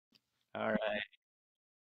All right.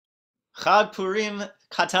 Chag Purim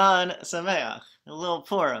Katan Sameach. A little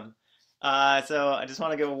Purim. So I just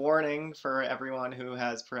want to give a warning for everyone who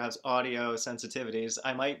has perhaps audio sensitivities.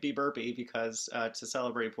 I might be burpy because to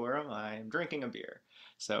celebrate Purim, I am drinking a beer.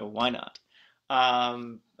 So why not?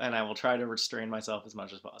 And I will try to restrain myself as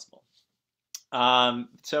much as possible.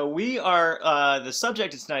 So we are, the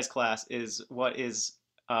subject of tonight's class is what is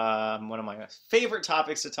one of my favorite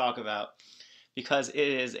topics to talk about because it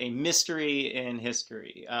is a mystery in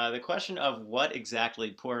history. The question of what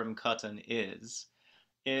exactly Purim Katan is,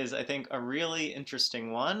 I think, a really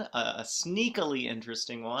interesting one, a sneakily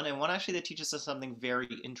interesting one, and one actually that teaches us something very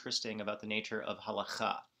interesting about the nature of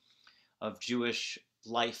halacha, of Jewish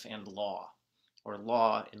life and law, or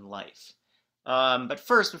law in life. But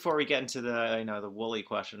first, before we get into the woolly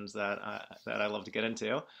questions that I love to get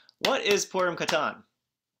into, what is Purim Katan?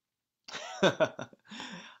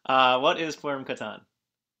 What is Purim Katan?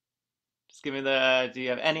 Just give me the. Do you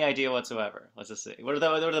have any idea whatsoever? Let's just see. What are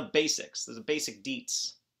the basics? There's the basic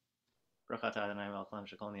deets.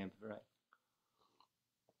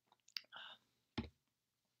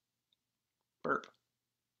 Burp.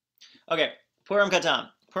 Okay, Purim Katan.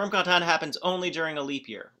 Purim Katan happens only during a leap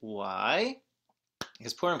year. Why?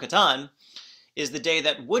 Because Purim Katan is the day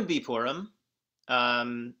that would be Purim,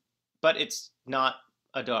 but it's not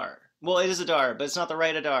Adar. Well, it is Adar, but it's not the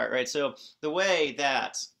right Adar, right? So the way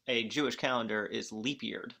that a Jewish calendar is leap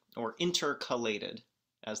yeared or intercalated,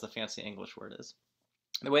 as the fancy English word is,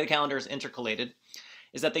 the way the calendar is intercalated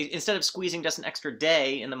is that they, instead of squeezing just an extra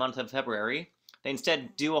day in the month of February, they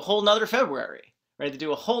instead do a whole nother February, right? They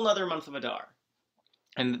do a whole nother month of Adar.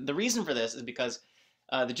 And the reason for this is because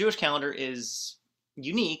the Jewish calendar is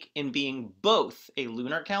unique in being both a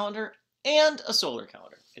lunar calendar and a solar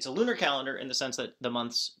calendar. It's a lunar calendar in the sense that the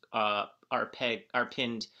months are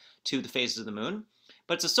pinned to the phases of the moon,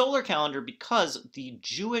 but it's a solar calendar because the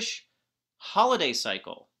Jewish holiday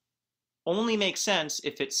cycle only makes sense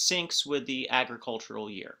if it syncs with the agricultural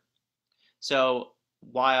year. So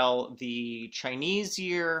while the Chinese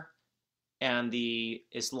year and the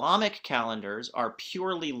Islamic calendars are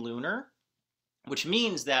purely lunar, which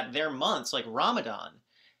means that their months, like Ramadan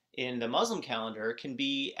in the Muslim calendar, can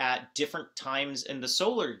be at different times in the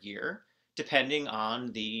solar year, depending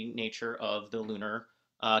on the nature of the lunar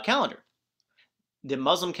calendar. The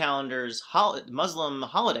Muslim Muslim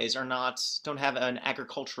holidays don't have an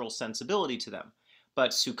agricultural sensibility to them.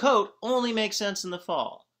 But Sukkot only makes sense in the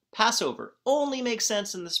fall. Passover only makes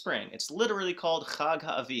sense in the spring. It's literally called Chag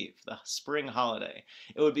HaAviv, the spring holiday.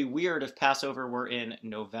 It would be weird if Passover were in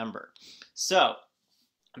November. So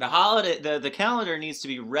the calendar needs to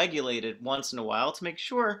be regulated once in a while to make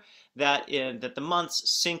sure that the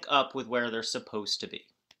months sync up with where they're supposed to be.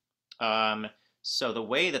 So the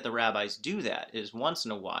way that the rabbis do that is once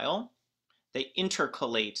in a while they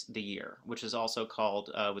intercalate the year, which is also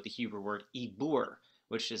called with the Hebrew word ibur,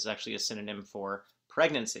 which is actually a synonym for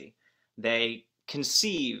pregnancy. They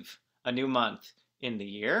conceive a new month in the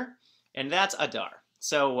year, and that's Adar.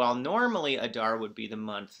 So while normally Adar would be the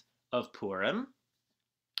month of Purim,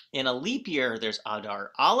 in a leap year there's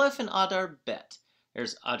Adar Aleph and Adar Bet.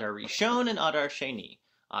 There's Adar Rishon and Adar Sheni,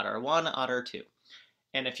 Adar 1, Adar 2.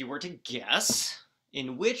 And if you were to guess,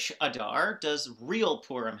 in which Adar does real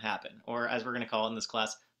Purim happen? Or as we're going to call it in this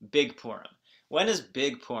class, Big Purim. When is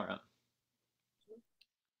Big Purim?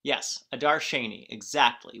 Yes, Adar Sheni,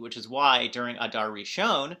 exactly, which is why during Adar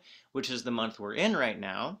Rishon, which is the month we're in right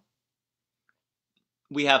now,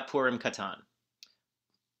 we have Purim Katan.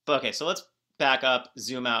 Okay, so let's back up,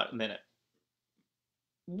 zoom out a minute.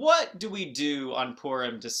 What do we do on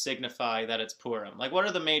Purim to signify that it's Purim? Like, what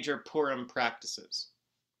are the major Purim practices?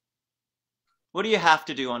 What do you have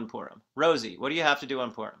to do on Purim? Rosie, what do you have to do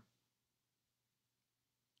on Purim?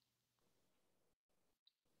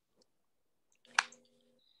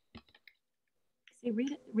 Say,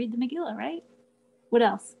 read the Megillah, right? What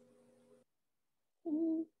else?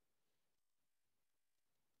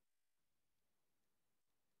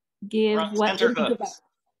 Give what?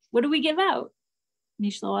 What do we give out?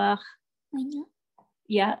 Mishloach.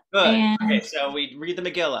 Yeah. Good. Okay, so we read the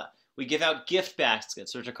Megillah. We give out gift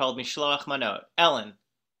baskets, which are called Mishloach Manot. Ellen.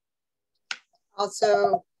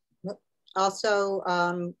 Also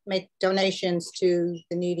make donations to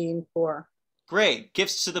the needy and poor. Great.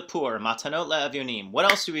 Gifts to the poor. Matanot le'avyonim. What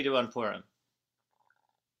else do we do on Purim?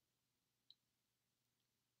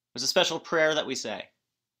 There's a special prayer that we say.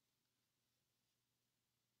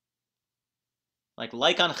 Like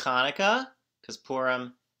on Hanukkah, because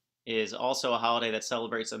Purim is also a holiday that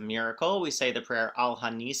celebrates a miracle, we say the prayer Al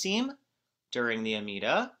Hanisim during the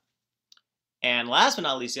Amidah. And last but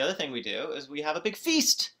not least, the other thing we do is we have a big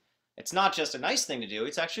feast. It's not just a nice thing to do,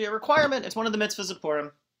 it's actually a requirement. It's one of the mitzvahs of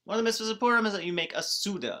Purim. One of the mitzvahs of Purim is that you make a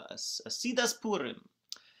Suda, a Sidas Purim.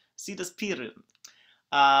 Sidas Purim.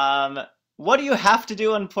 What do you have to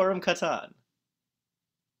do on Purim Katan?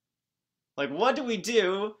 Like, what do we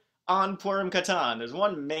do on Purim Katan? There's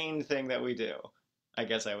one main thing that we do, I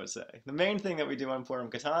guess I would say. The main thing that we do on Purim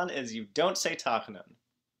Katan is you don't say Tachanun.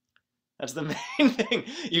 That's the main thing.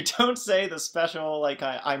 You don't say the special, like,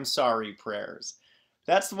 I'm sorry prayers.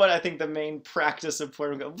 That's what I think the main practice of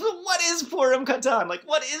Purim Katan. What is Purim Katan? Like,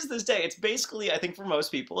 what is this day? It's basically, I think for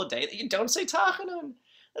most people, a day that you don't say Tachanun.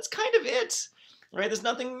 That's kind of it. Right? There's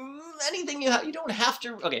anything you don't have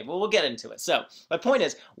to. Okay, well, we'll get into it. So, my point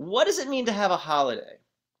is, what does it mean to have a holiday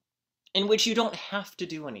in which you don't have to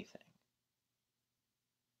do anything?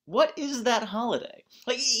 What is that holiday?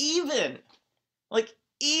 Like, even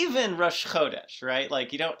Rosh Chodesh, right?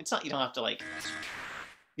 Like, you don't have to, like,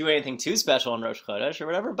 do anything too special on Rosh Chodesh or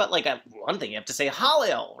whatever, but, like, one thing, you have to say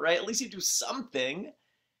Hallel, right? At least you do something.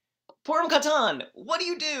 Purim Katan, what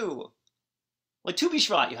do? Like, Tu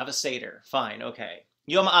B'Shvat, you have a Seder. Fine, okay.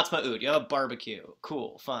 Yom HaAtzmaut, you have a barbecue.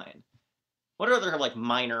 Cool, fine. What are other, like,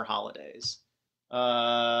 minor holidays?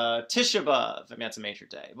 Tisha B'Av. I mean, that's a major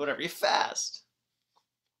day. Whatever, you fast.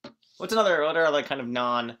 What are, like, kind of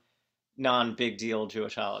non-big deal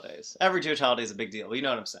Jewish holidays? Every Jewish holiday is a big deal. You know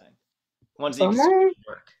what I'm saying. Ones that you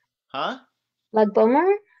work. Huh? Lag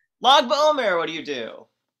Bomer? Lag Bomer, what do you do?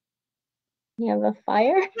 You have a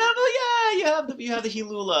fire? You have the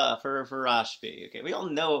Hilula for Rashbi. Okay, we all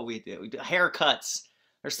know what we do. We do haircuts.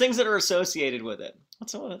 There's things that are associated with it.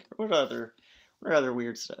 What other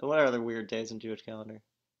weird stuff? What are other weird days in Jewish calendar?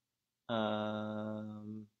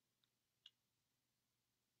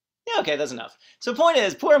 Yeah, okay, that's enough. So point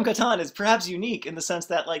is, Purim Katan is perhaps unique in the sense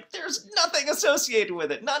that, like, there's nothing associated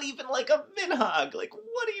with it, not even like a minhag. Like,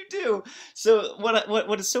 what do you do? So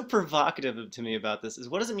what is so provocative to me about this is,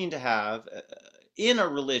 what does it mean to have in a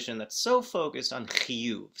religion that's so focused on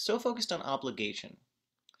chiyuv, so focused on obligation?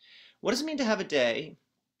 What does it mean to have a day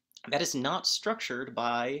that is not structured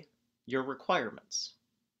by your requirements?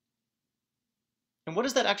 And what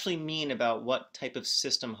does that actually mean about what type of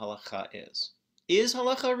system halakha is? Is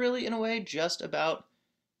halakha really, in a way, just about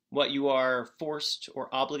what you are forced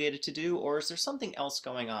or obligated to do, or is there something else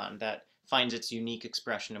going on that finds its unique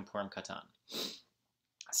expression in Purim Katan?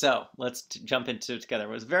 So let's jump into it together. It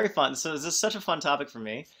was very fun. So this is such a fun topic for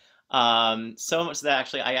me. So much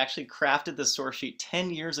that I actually crafted this source sheet 10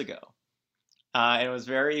 years ago. And it was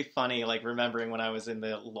very funny, like, remembering when I was in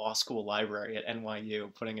the law school library at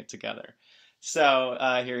NYU putting it together. So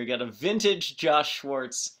here you got a vintage Josh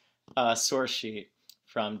Schwartz source sheet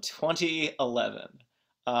from 2011.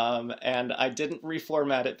 And I didn't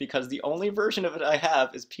reformat it because the only version of it I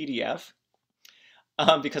have is PDF,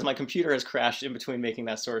 because my computer has crashed in between making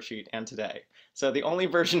that source sheet and today. So the only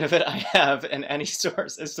version of it I have in any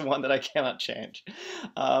source is the one that I cannot change.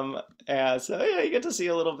 And so yeah, you get to see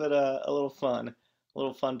a little fun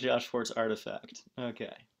Josh Schwartz artifact.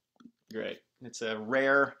 Okay, great. It's a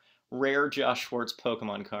rare Josh Schwartz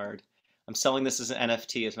Pokemon card. I'm selling this as an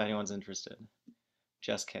NFT if anyone's interested.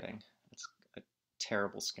 Just kidding. It's a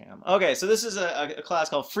terrible scam. Okay, so this is a class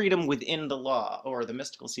called Freedom Within the Law, or The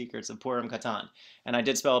Mystical Secrets of Purim Katan. And I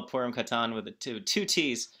did spell Purim Katan with two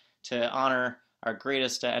T's to honor our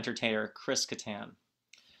greatest entertainer, Chris Kattan.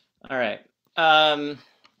 All right.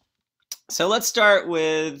 So let's start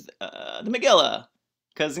with the Megillah,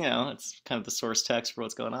 because, you know, it's kind of the source text for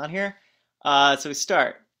what's going on here. So we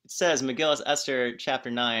start. It says, Megillah Esther, chapter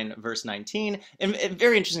 9, verse 19. And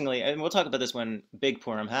very interestingly, and we'll talk about this when Big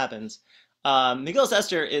Purim happens, Megillah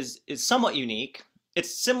Esther is somewhat unique.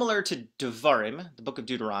 It's similar to Devarim, the book of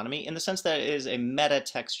Deuteronomy, in the sense that it is a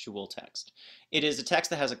meta-textual text. It is a text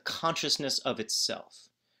that has a consciousness of itself.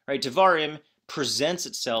 Right? Devarim presents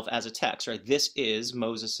itself as a text. Right? This is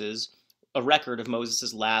a record of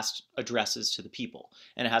Moses's last addresses to the people,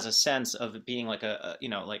 and it has a sense of it being like a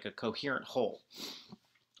coherent whole.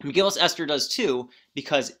 Megillah Esther does too,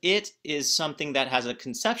 because it is something that has a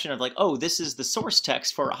conception of, like, oh, this is the source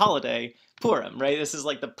text for a holiday, Purim, right? This is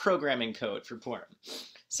like the programming code for Purim.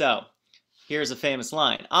 So here's a famous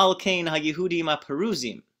line: Al kain haYehudim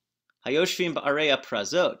haPeruzim hayoshvim ba'arei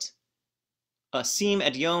prazot asim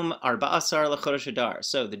et yom 14 lechodesh Adar.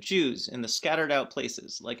 So the Jews in the scattered out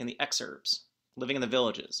places, like in the exurbs, living in the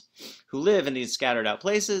villages, who live in these scattered out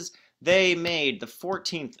places, they made the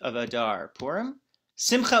 14th of Adar Purim.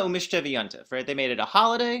 Simcha u'mishte v'yantif, right? They made it a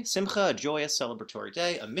holiday, simcha, a joyous celebratory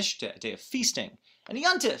day, a mishte, a day of feasting, and a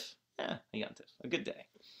yantif, a yantif, a good day.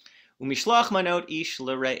 Umishloach manot ish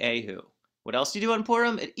l're'ehu, What else do you do on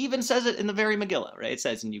Purim? It even says it in the very Megillah, right? It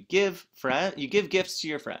says, and you give gifts to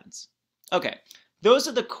your friends. Okay, those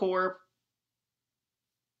are the core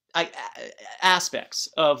aspects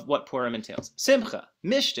of what Purim entails. Simcha,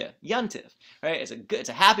 Mishta, Yantiv, right? It's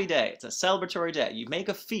a happy day. It's a celebratory day. You make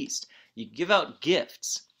a feast. You give out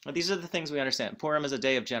gifts. These are the things we understand. Purim is a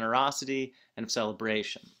day of generosity and of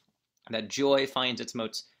celebration. That joy finds its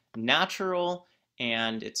most natural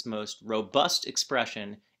and its most robust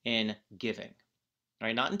expression in giving,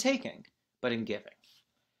 right? Not in taking, but in giving.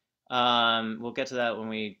 We'll get to that when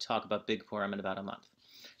we talk about Big Purim in about a month.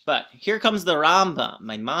 But here comes the Rambam,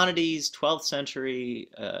 Maimonides, 12th century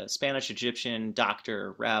Spanish-Egyptian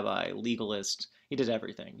doctor, rabbi, legalist. He did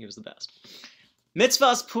everything. He was the best.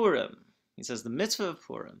 Mitzvahs Purim. He says the mitzvah of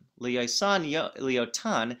Purim, liotan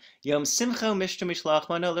yom simcho mishta mishlach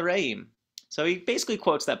mano l'reim. So he basically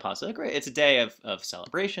quotes that pasuk, right? It's a day of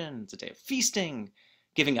celebration. It's a day of feasting,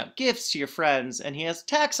 giving out gifts to your friends, and he has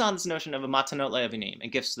tacks on this notion of a matanot le'avinim,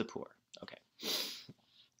 and gifts to the poor. Okay.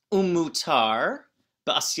 Umutar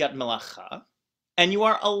ba'asiyat melacha, and you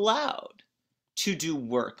are allowed to do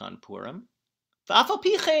work on Purim. V'afal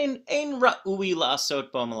pichein ein ra'ui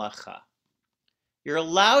la'asot bo melacha. You're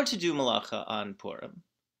allowed to do malacha on Purim,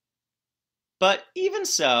 but even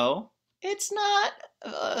so, it's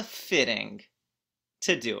not fitting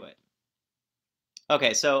to do it.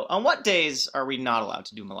 Okay, so on what days are we not allowed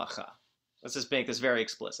to do malacha? Let's just make this very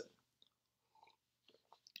explicit.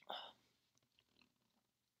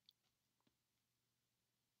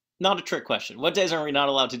 Not a trick question. What days are we not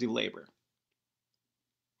allowed to do labor?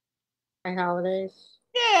 High holidays.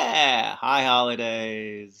 Yeah, high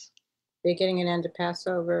holidays. Beginning and end of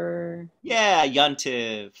Passover. Yeah,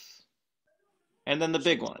 Yontif. And then the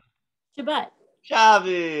big one. Shabbat.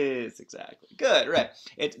 Shabbos, exactly. Good, right.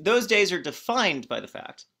 Those days are defined by the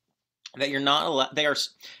fact that you're not allowed.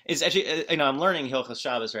 It's actually, I'm learning Hilchos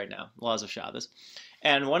Shabbos right now, laws of Shabbos,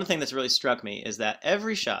 and one thing that's really struck me is that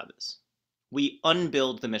every Shabbos we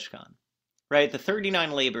unbuild the Mishkan, right? The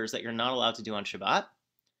 39 labors that you're not allowed to do on Shabbat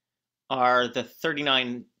are the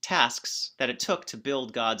 39 tasks that it took to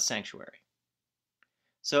build God's sanctuary.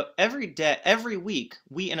 So every week,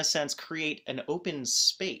 we, in a sense, create an open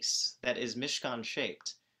space that is Mishkan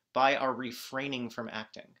shaped by our refraining from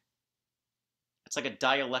acting. It's like a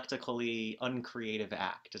dialectically uncreative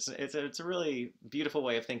act. It's a really beautiful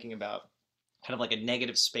way of thinking about kind of like a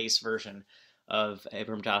negative space version of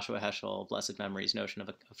Abram Joshua Heschel, blessed memory's notion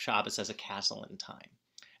of Shabbos as a castle in time.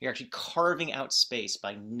 You're actually carving out space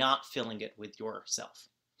by not filling it with yourself,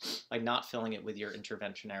 by not filling it with your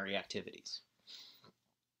interventionary activities.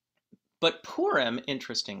 But Purim,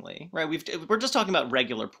 interestingly, right? We're just talking about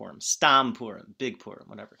regular Purim, Stam Purim, Big Purim,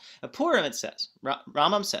 whatever. At Purim, it says,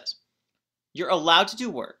 Rambam says, you're allowed to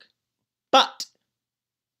do work, but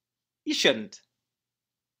you shouldn't.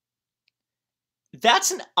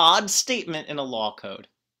 That's an odd statement in a law code.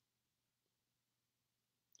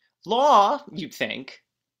 Law, you'd think,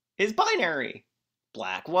 is binary.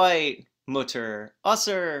 Black, white, mutter,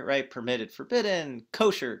 usser, right? Permitted, forbidden,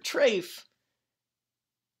 kosher, treif,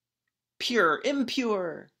 pure,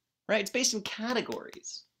 impure, right? It's based in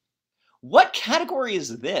categories. What category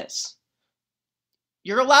is this?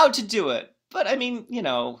 You're allowed to do it, but I mean,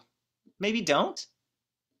 maybe don't.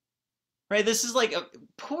 Right? This is like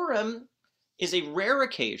Purim is a rare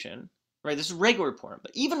occasion, right? This is regular Purim,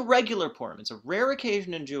 but even regular Purim, it's a rare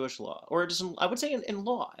occasion in Jewish law, or just I would say in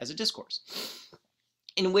law as a discourse,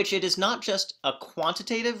 in which it is not just a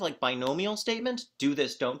quantitative, like binomial statement, do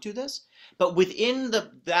this, don't do this, but within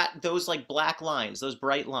those like black lines, those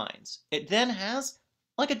bright lines, it then has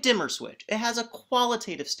like a dimmer switch. It has a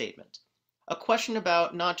qualitative statement, a question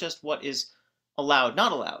about not just what is allowed,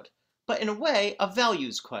 not allowed, but in a way, a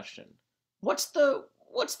values question. What's the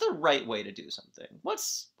right way to do something?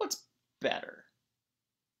 What's better?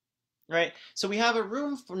 Right? So we have a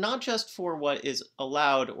room for not just for what is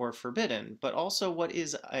allowed or forbidden, but also what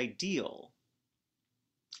is ideal.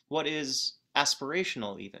 What is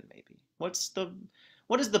aspirational even, maybe. What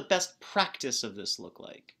does the best practice of this look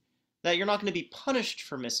like? That you're not going to be punished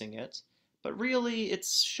for missing it, but really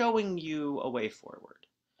it's showing you a way forward.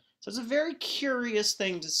 So it's a very curious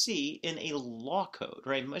thing to see in a law code,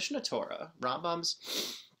 right? Mishnah Torah, Rambam's.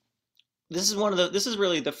 This is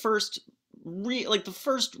really the first, the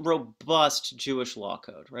first robust Jewish law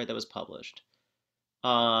code, right? That was published.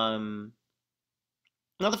 Not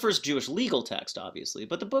the first Jewish legal text, obviously,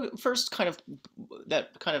 but the first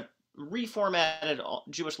that kind of reformatted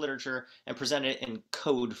Jewish literature and presented it in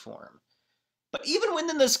code form. But even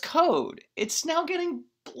within this code, it's now getting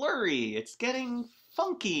blurry. It's getting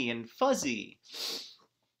funky and fuzzy.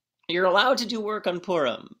 You're allowed to do work on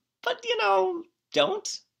Purim, but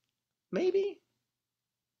don't. Maybe.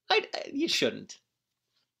 You shouldn't.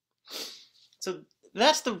 So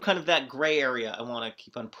that's the kind of that gray area I want to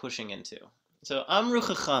keep on pushing into. So Amru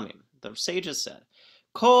Chachamim, the sages said,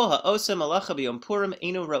 Kol ha'oseh malacha b'yom Purim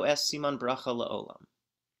einu ro'es siman bracha la'olam.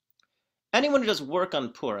 Anyone who does work on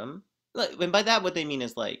Purim, and by that what they mean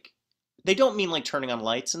is like, they don't mean like turning on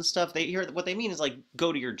lights and stuff. What they mean is like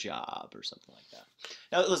go to your job or something like that.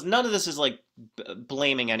 Now, listen, none of this is like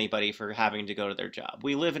blaming anybody for having to go to their job.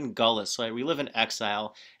 We live in gullus, right? We live in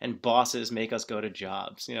exile, and bosses make us go to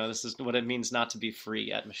jobs. This is what it means not to be free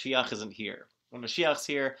yet. Mashiach isn't here. When Mashiach's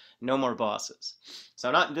here, no more bosses.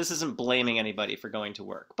 So this isn't blaming anybody for going to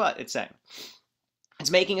work, but it's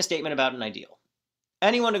making a statement about an ideal.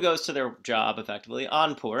 Anyone who goes to their job effectively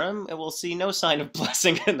on Purim will see no sign of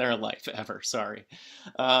blessing in their life ever. Sorry.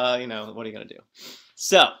 What are you going to do?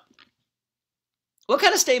 So, what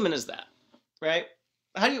kind of statement is that, right?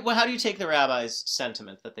 How do you take the rabbi's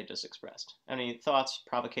sentiment that they just expressed? Any thoughts,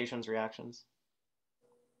 provocations, reactions?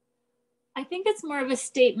 I think it's more of a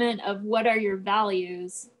statement of what are your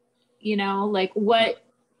values, like what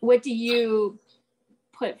do you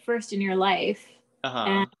put first in your life?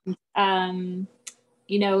 Uh-huh. And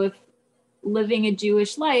if living a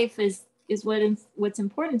Jewish life is what's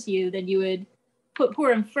important to you, then you would put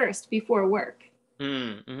Purim first before work.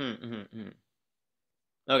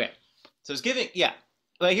 Okay, so it's giving, yeah.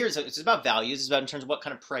 Well, it's about values. It's about in terms of what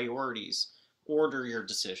kind of priorities order your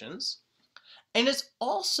decisions, and it's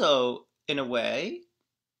also in a way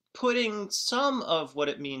putting some of what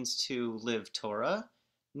it means to live Torah,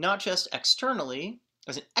 not just externally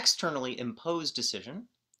as an externally imposed decision,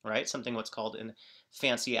 right? Something what's called in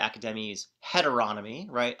fancy academies heteronomy,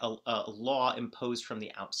 right? A law imposed from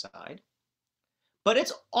the outside. But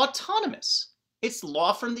it's autonomous. It's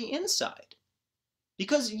law from the inside.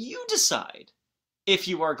 Because you decide if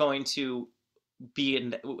you are going to be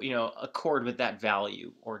in, accord with that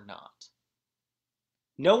value or not.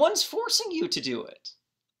 No one's forcing you to do it.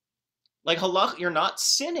 Like halach, you're not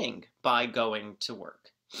sinning by going to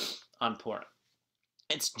work on Purim.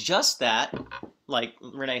 It's just that, like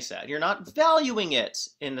Renee said, you're not valuing it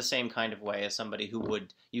in the same kind of way as somebody who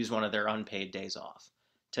would use one of their unpaid days off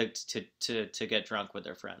to get drunk with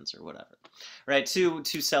their friends or whatever, right? To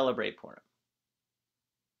celebrate Purim,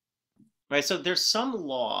 right? So there's some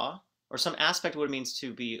law or some aspect of what it means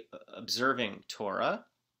to be observing Torah.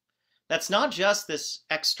 That's not just this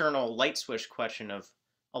external light switch question of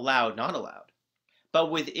allowed, not allowed,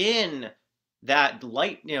 but within that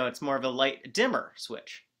light, it's more of a light dimmer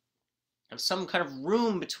switch of some kind of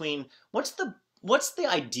room between what's the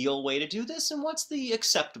ideal way to do this and what's the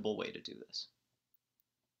acceptable way to do this.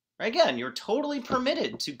 Right? Again, you're totally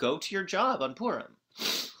permitted to go to your job on Purim.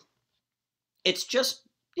 It's just,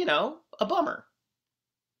 a bummer.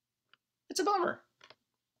 It's a bummer.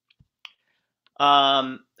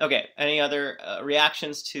 Okay, any other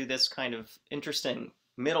reactions to this kind of interesting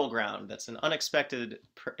middle ground that's an unexpected,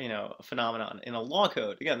 phenomenon in a law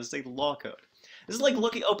code? Again, this is like the law code. This is like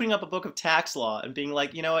opening up a book of tax law and being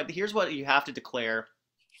like, here's what you have to declare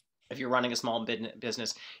if you're running a small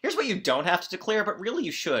business. Here's what you don't have to declare, but really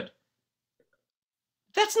you should.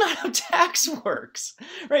 That's not how tax works,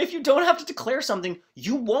 right? If you don't have to declare something,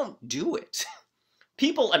 you won't do it.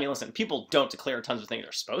 People don't declare tons of things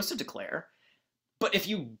they're supposed to declare, but if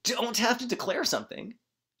you don't have to declare something,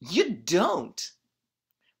 you don't.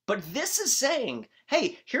 But this is saying,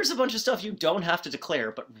 hey, here's a bunch of stuff you don't have to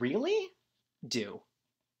declare, but really do.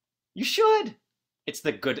 You should. It's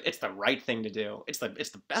the right thing to do. It's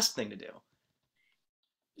the best thing to do.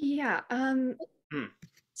 Yeah.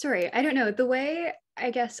 Sorry, I don't know. The way I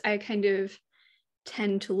guess I kind of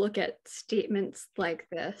tend to look at statements like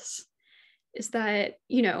this is that,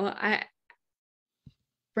 I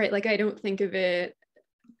don't think of it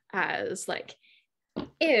as like,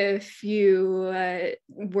 if you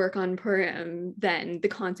work on Purim, then the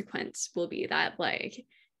consequence will be that like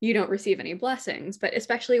you don't receive any blessings. But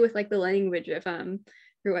especially with like the language of Ruah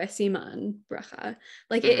Siman Bracha,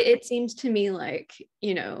 like it seems to me like,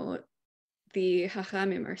 the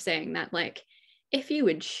Chachamim are saying that like if you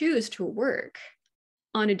would choose to work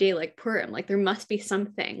on a day like Purim, like there must be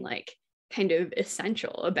something like kind of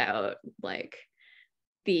essential about like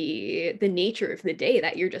the nature of the day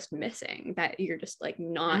that you're just missing, that you're just like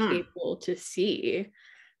not able to see,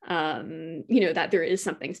 that there is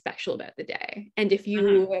something special about the day. And if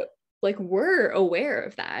you like were aware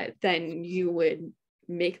of that, then you would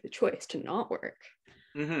make the choice to not work.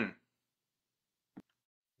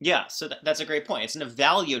 Yeah, so that's a great point. It's an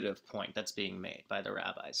evaluative point that's being made by the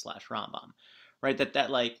rabbis / Rambam, right? That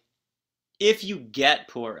like, if you get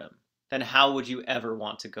Purim, then how would you ever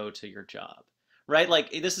want to go to your job? Right?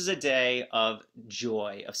 Like, this is a day of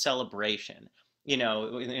joy, of celebration. You know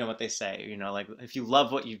what they say, like, if you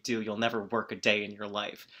love what you do, you'll never work a day in your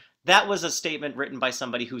life. That was a statement written by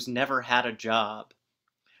somebody who's never had a job,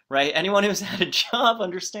 right? Anyone who's had a job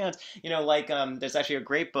understands, there's actually a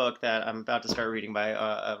great book that I'm about to start reading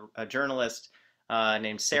by a journalist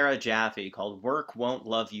named Sarah Jaffe called Work Won't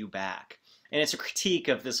Love You Back. And it's a critique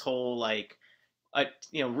of this whole, like,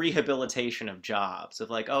 rehabilitation of jobs, of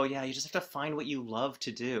like, oh yeah, you just have to find what you love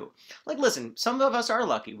to do. Like, listen, some of us are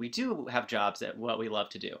lucky. We do have jobs that what we love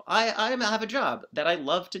to do. I have a job that I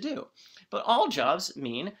love to do. But all jobs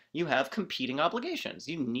mean you have competing obligations.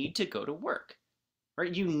 You need to go to work,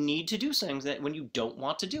 right? You need to do things that when you don't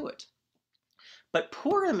want to do it. But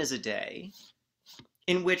Purim is a day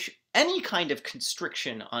in which any kind of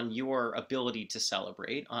constriction on your ability to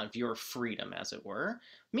celebrate, on your freedom, as it were,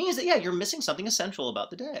 means that, yeah, you're missing something essential about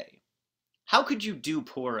the day. How could you do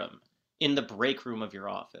Purim in the break room of your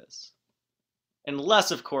office?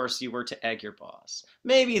 Unless, of course, you were to egg your boss.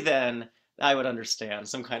 Maybe then I would understand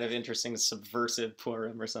some kind of interesting subversive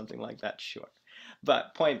Purim or something like that, sure.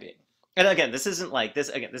 But point being, and again, this isn't like this.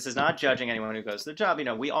 Again, this is not judging anyone who goes to the job.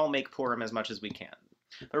 We all make Purim as much as we can.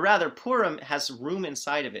 But rather, Purim has room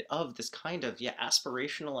inside of it of this kind of,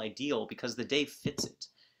 aspirational ideal because the day fits it.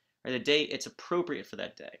 Or the day, it's appropriate for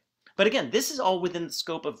that day. But again, this is all within the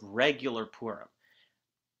scope of regular Purim.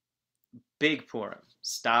 Big Purim.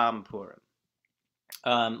 Stam Purim.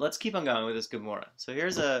 Let's keep on going with this Gemara. So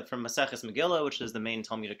here's from Maseches Megillah, which is the main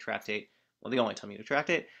Talmudic tractate, well, the only Talmudic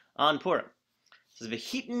tractate, on Purim. It says,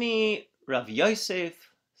 V'hitni Rav Yosef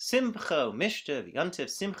Simcha Mishta V'yantiv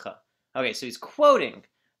Simcha. Okay, so he's quoting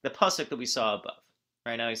the pasuk that we saw above.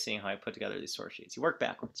 Right now he's seeing how I put together these source sheets. You work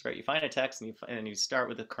backwards, right? You find a text and then you start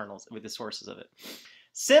with the kernels, with the sources of it.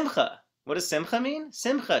 Simcha. What does simcha mean?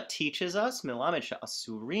 Simcha teaches us milamed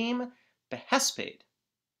she'asurim behesped.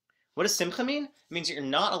 What does simcha mean? It means you're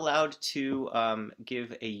not allowed to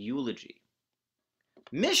give a eulogy.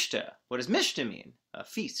 Mishta. What does mishta mean? A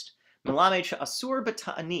feast. Milamed she'asur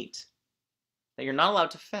b'ta'anit. That you're not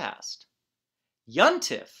allowed to fast.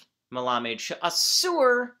 Yantif. Malamed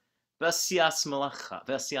she'asur b'asiyat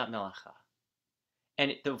melacha.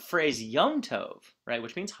 And the phrase Yom Tov, right,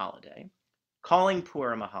 which means holiday, calling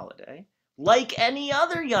Purim a holiday, like any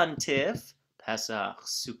other Yantif, Pesach,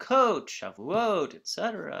 Sukkot, Shavuot,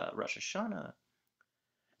 etc., Rosh Hashanah,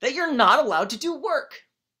 that you're not allowed to do work.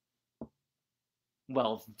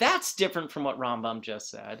 Well, that's different from what Rambam just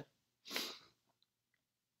said.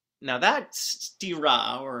 Now that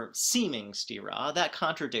stira, or seeming stira, that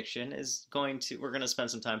contradiction we're going to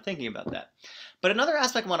spend some time thinking about that. But another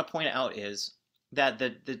aspect I want to point out is that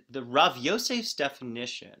the Rav Yosef's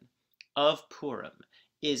definition of Purim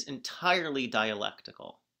is entirely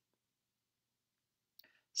dialectical.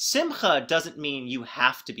 Simcha doesn't mean you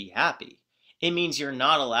have to be happy. It means you're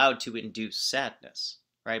not allowed to induce sadness,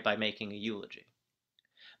 right, by making a eulogy.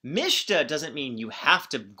 Mishta doesn't mean you have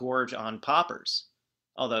to gorge on poppers.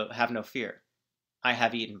 Although, have no fear, I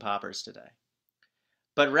have eaten poppers today.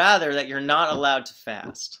 But rather that you're not allowed to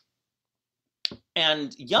fast.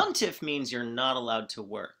 And Yontif means you're not allowed to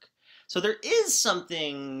work. So there is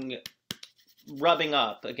something rubbing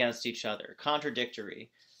up against each other,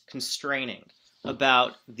 contradictory, constraining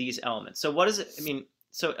about these elements. So what does it mean?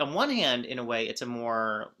 So on one hand, in a way, it's a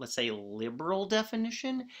more, let's say, liberal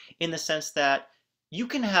definition in the sense that you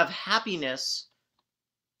can have happiness.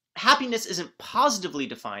 Happiness isn't positively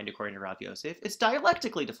defined according to Rav Yosef. It's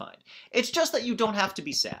dialectically defined. It's just that you don't have to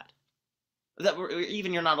be sad. That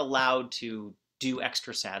even you're not allowed to do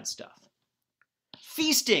extra sad stuff.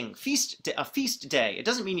 Feasting, a feast day. It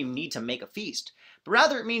doesn't mean you need to make a feast, but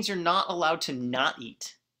rather it means you're not allowed to not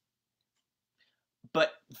eat.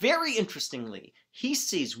 But very interestingly, he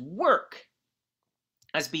sees work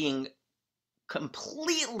as being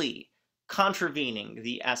completely contravening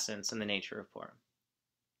the essence and the nature of Purim.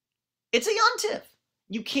 It's a yontif.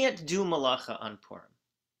 You can't do malacha on Purim.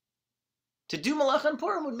 To do malacha on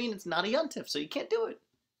Purim would mean it's not a yontif, so you can't do it.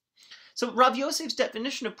 So Rav Yosef's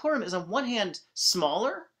definition of Purim is on one hand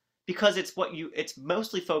smaller because it's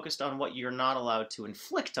mostly focused on what you're not allowed to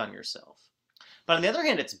inflict on yourself. But on the other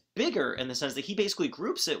hand, it's bigger in the sense that he basically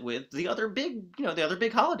groups it with the other big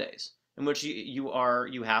holidays in which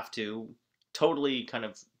you have to totally kind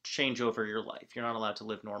of change over your life. You're not allowed to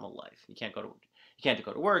live normal life. You can't go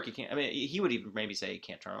to work. You can't. I mean, he would even maybe say you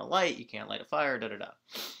can't turn on a light. You can't light a fire. Da da da.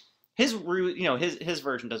 His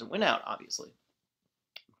version doesn't win out, obviously.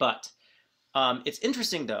 But it's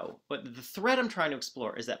interesting though. But the thread I'm trying to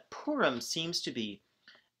explore is that Purim seems to be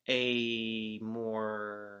a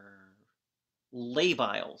more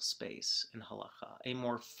labile space in halacha, a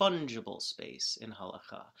more fungible space in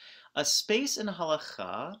halacha, a space in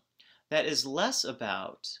halacha that is less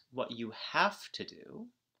about what you have to do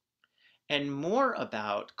and more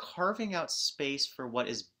about carving out space for what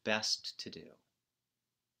is best to do.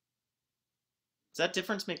 Does that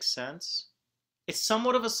difference make sense? It's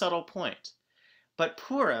somewhat of a subtle point, but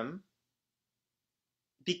Purim,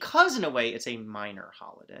 because in a way it's a minor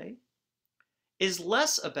holiday, is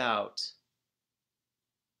less about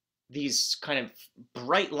these kind of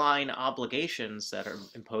bright line obligations that are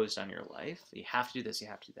imposed on your life. You have to do this, you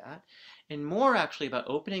have to do that. And more actually about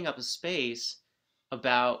opening up a space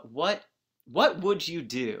about what would you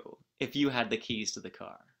do if you had the keys to the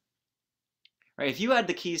car? Right? If you had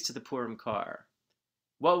the keys to the Purim car,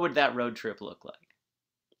 what would that road trip look like?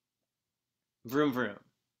 Vroom vroom.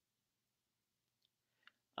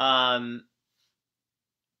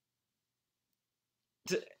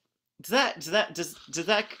 Does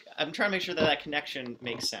that I'm trying to make sure that that connection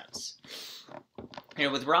makes sense. You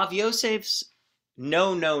know, with Rav Yosef's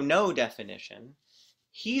no definition,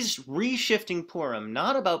 he's reshifting Purim,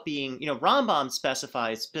 not about being, you know, Rambam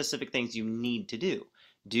specifies specific things you need to do.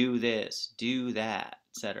 Do this, do that,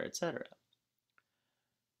 etc., etc.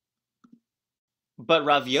 But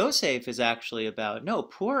Rav Yosef is actually about, no,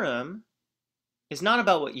 Purim is not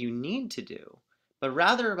about what you need to do, but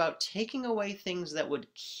rather about taking away things that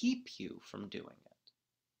would keep you from doing it.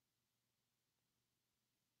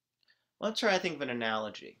 Let's try to think of an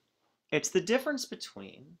analogy. It's the difference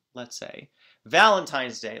between, let's say,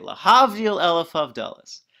 Valentine's Day, Lahavdil Elef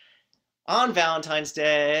Havdalas. On Valentine's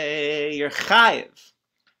Day, you're chayiv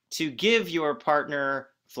to give your partner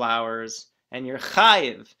flowers, and you're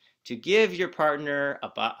chayiv to give your partner a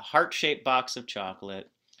heart-shaped box of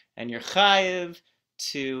chocolate, and you're chayiv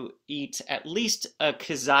to eat at least a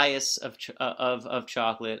kazayas of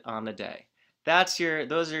chocolate on the day. That's the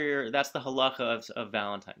halacha of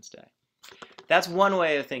Valentine's Day. That's one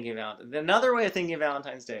way of thinking about it. Another way of thinking of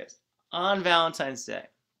Valentine's Day is, on Valentine's Day,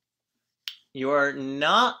 you're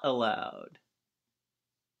not allowed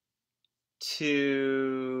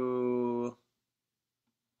to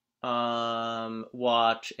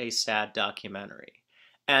watch a sad documentary.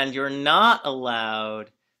 And you're not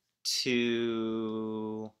allowed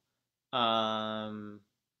to I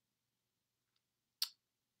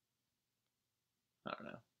don't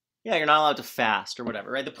know. Yeah, you're not allowed to fast or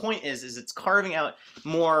whatever, right? The point is it's carving out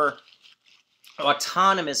more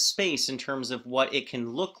autonomous space in terms of what it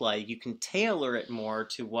can look like. You can tailor it more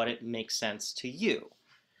to what it makes sense to you.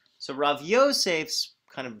 So Rav Yosef's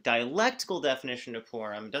kind of dialectical definition of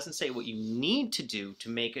Purim doesn't say what you need to do to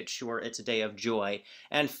make it sure it's a day of joy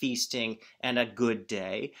and feasting and a good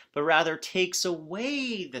day, but rather takes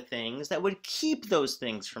away the things that would keep those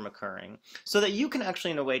things from occurring so that you can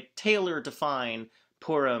actually, in a way, tailor define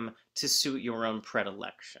Purim to suit your own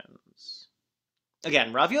predilections.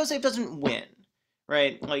 Again, Rav Yosef doesn't win,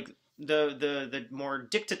 right? Like, the more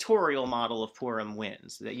dictatorial model of Purim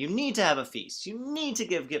wins. That you need to have a feast. You need to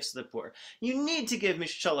give gifts to the poor. You need to give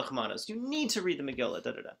Mishalach Manos. You need to read the Megillah.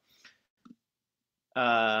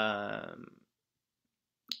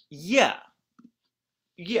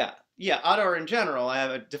 Adar in general, I have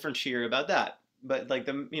a different shiur about that. But like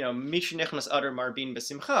the, Mish Nichnas Adar Marbin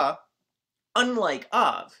B'Simcha, unlike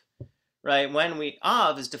Av, right?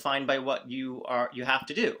 Av is defined by what you have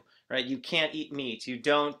to do. Right? You can't eat meat. You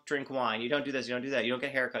don't drink wine. You don't do this. You don't do that. You don't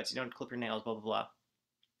get haircuts. You don't clip your nails. Blah blah blah.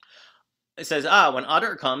 It says, when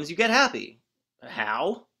Adar comes, you get happy.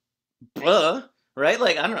 How? Blah. Right?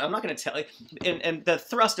 Like, I don't know. I'm not going to tell you. And the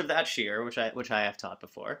thrust of that shiur, which I have taught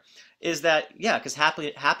before, is that because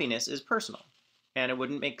happiness is personal, and it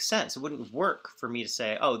wouldn't make sense. It wouldn't work for me to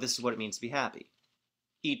say, oh, this is what it means to be happy.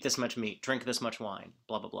 Eat this much meat. Drink this much wine.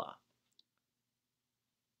 Blah blah blah.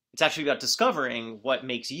 It's actually about discovering what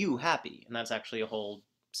makes you happy, and that's actually a whole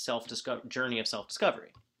journey of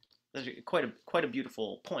self-discovery. That's quite a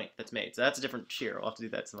beautiful point that's made. So that's a different shiur. We'll have to do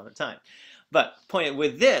that some other time. But point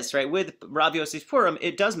with this, right, with Rav Yosef's Purim,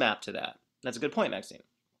 it does map to that. That's a good point, Maxine.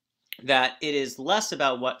 That it is less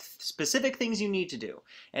about what specific things you need to do,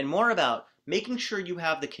 and more about making sure you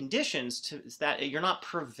have the conditions that you're not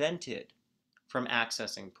prevented from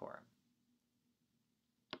accessing Purim.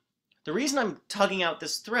 The reason I'm tugging out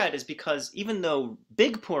this thread is because even though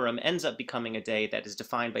Big Purim ends up becoming a day that is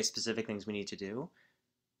defined by specific things we need to do,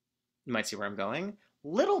 you might see where I'm going,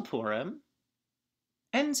 Little Purim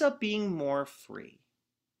ends up being more free.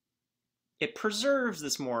 It preserves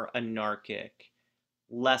this more anarchic,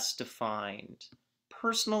 less defined,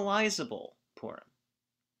 personalizable Purim.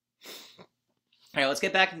 All right, let's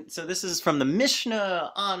get back. So this is from the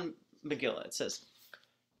Mishnah on Megillah. It says,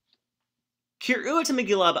 Kir'u et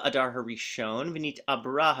Megillah ba'adar harishon v'nit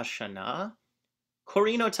abra hashana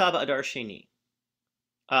korino ta ba'adar sheni.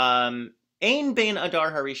 Ein bein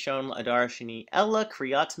adar harishon la'adar sheni ella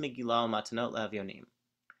kriyat Megillah u'matanot le'avyonim.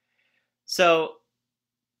 So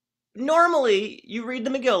normally you read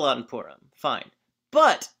the Megillah on Purim, fine.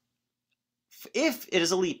 But if it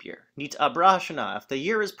is a leap year, nit abra hashana, if the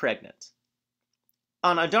year is pregnant,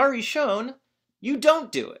 on Adar Rishon, you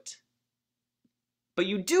don't do it. But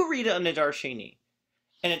you do read it on Adar Sheni.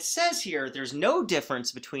 And it says here there's no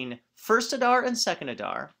difference between first Adar and second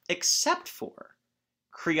Adar, except for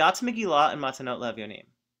Kriyat Megillah and Matanot Levyonim.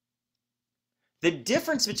 The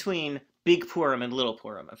difference between Big Purim and Little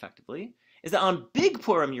Purim, effectively, is that on Big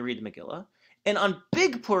Purim you read the Megillah, and on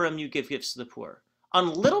Big Purim you give gifts to the poor.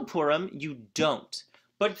 On Little Purim you don't.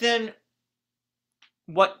 But then,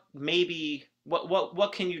 what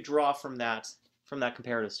can you draw from that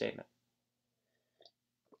comparative statement?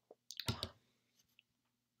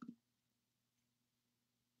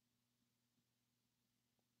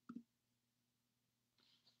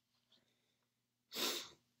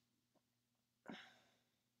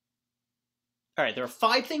 All right, there are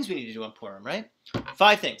 5 things we need to do on Purim, right?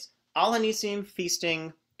 5 things. Al Hanisim,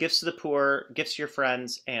 feasting, gifts to the poor, gifts to your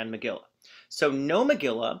friends, and Megillah. So no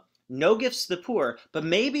Megillah, no gifts to the poor, but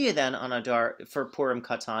maybe then on Adar, for Purim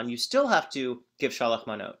Katan, you still have to give Shalach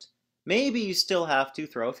Manot. Maybe you still have to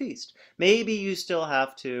throw a feast. Maybe you still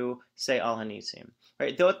have to say Al Hanisim,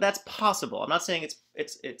 right? Though that's possible. I'm not saying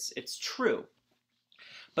it's true.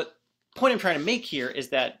 But the point I'm trying to make here is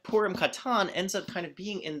that Purim Katan ends up kind of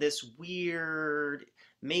being in this weird,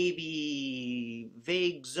 maybe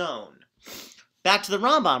vague zone. Back to the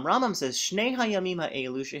Rambam. Rambam says, Shnei hayamim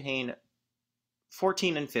ha'elu shehein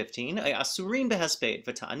 14 and 15, asurin behesped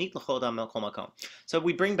v'ta'anit l'chodam el kol makom. So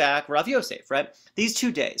we bring back Rav Yosef, right? These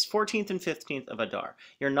 2 days, 14th and 15th of Adar,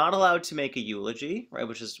 you're not allowed to make a eulogy, right,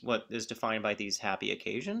 which is what is defined by these happy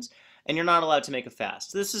occasions, and you're not allowed to make a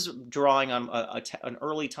fast. This is drawing on an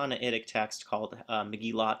early Tannaitic text called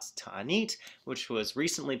Megillat Ta'anit, which was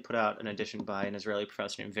recently put out an edition by an Israeli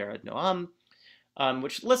professor named Vered Noam,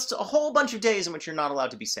 which lists a whole bunch of days in which you're not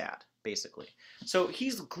allowed to be sad, basically. So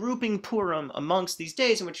he's grouping Purim amongst these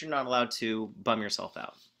days in which you're not allowed to bum yourself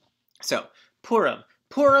out. So Purim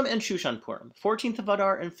and Shushan Purim, 14th of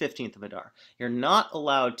Adar and 15th of Adar. You're not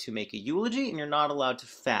allowed to make a eulogy and you're not allowed to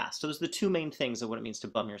fast. Those are the 2 main things of what it means to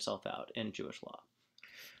bum yourself out in Jewish law.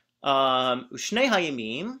 Ushnei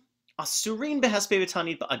hayamim asurin behesped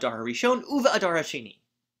v'tanit ba'adar harishon uva adar hasheni.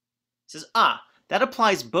 Says, that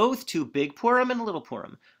applies both to Big Purim and Little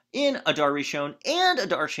Purim in Adar Rishon and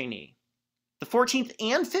Adar Sheni. The 14th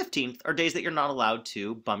and 15th are days that you're not allowed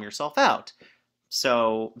to bum yourself out.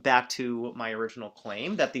 So back to my original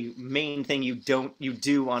claim that the main thing you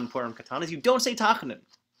do on Purim Katan is you don't say Tachanun.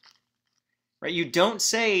 Right? You don't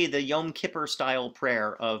say the Yom Kippur style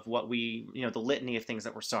prayer of what the litany of things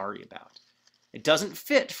that we're sorry about. It doesn't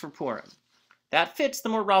fit for Purim. That fits the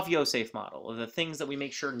more Rav Yosef model of the things that we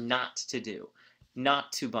make sure not to do,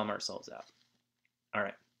 not to bum ourselves out. All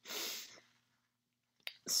right.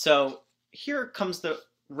 So here comes the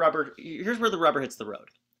rubber. Here's where the rubber hits the road.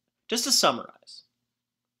 Just to summarize,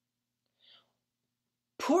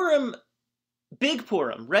 Purim, Big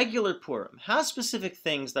Purim, regular Purim, has specific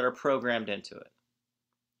things that are programmed into it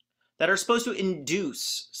that are supposed to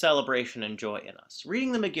induce celebration and joy in us.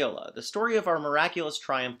 Reading the Megillah, the story of our miraculous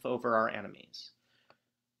triumph over our enemies.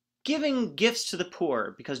 Giving gifts to the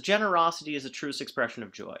poor, because generosity is the truest expression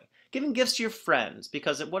of joy. Giving gifts to your friends,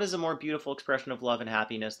 because what is a more beautiful expression of love and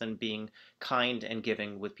happiness than being kind and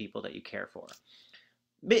giving with people that you care for?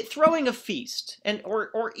 Throwing a feast,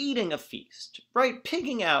 or eating a feast, right?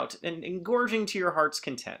 Pigging out and engorging to your heart's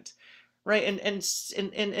content, right? And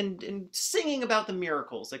singing about the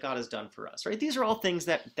miracles that God has done for us, right? These are all things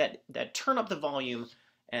that turn up the volume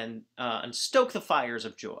and stoke the fires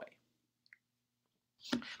of joy.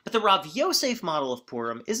 But the Rav Yosef model of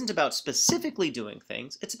Purim isn't about specifically doing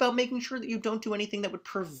things. It's about making sure that you don't do anything that would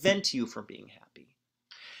prevent you from being happy.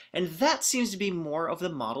 And that seems to be more of the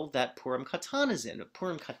model that Purim Katan is in. At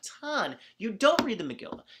Purim Katan, you don't read the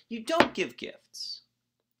Megillah. You don't give gifts.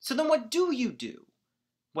 So then what do you do?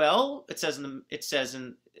 Well, it says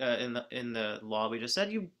in the law we just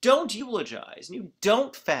said, you don't eulogize and you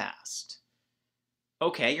don't fast.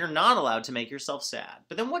 Okay, you're not allowed to make yourself sad.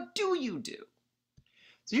 But then what do you do?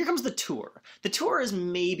 So here comes the Torah. The Torah is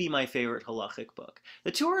maybe my favorite halachic book.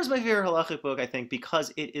 The Torah is my favorite halachic book, I think,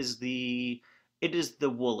 because it is the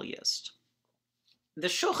wooliest. The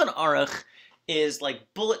Shulchan Aruch is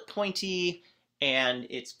like bullet pointy, and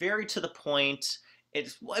it's very to the point.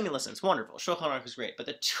 Listen, it's wonderful. Shulchan Aruch is great, but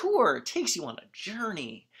the Torah takes you on a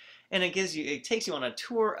journey, and it takes you on a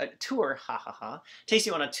tour, ha ha ha, takes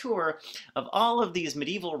you on a tour of all of these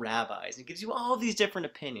medieval rabbis. It gives you all of these different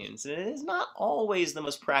opinions, and it is not always the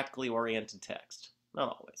most practically oriented text.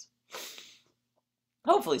 Not always.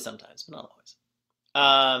 Hopefully sometimes, but not always.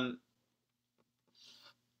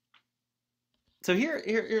 So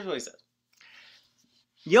here's what he says.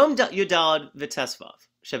 Yom Yudad v'Tesvav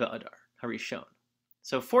Sheva Adar Harishon.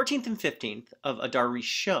 So 14th and 15th of Adar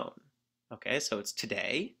Rishon. Okay, so it's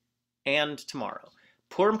today and tomorrow.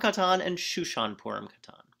 Purim Katan and Shushan Purim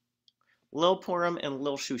Katan. Lil Purim and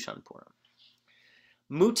Lil Shushan Purim.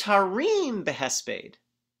 Mutarim behesped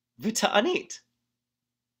v'ta'anit.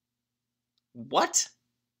 What?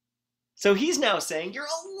 So he's now saying you're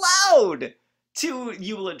allowed to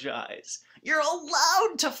eulogize. You're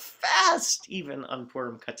allowed to fast even on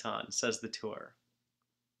Purim Katan, says the Torah.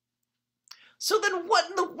 So then what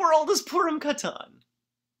in the world is Purim Katan?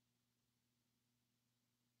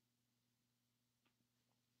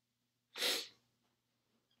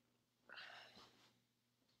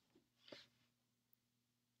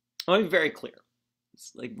 I want to be very clear.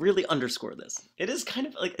 It's like really underscore this. It is kind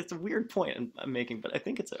of like, it's a weird point I'm making, but I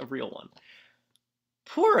think it's a real one.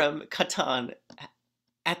 Purim Katan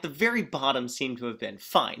at the very bottom seemed to have been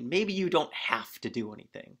fine. Maybe you don't have to do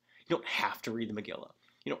anything. You don't have to read the Megillah.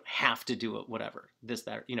 You don't have to do it, whatever, this,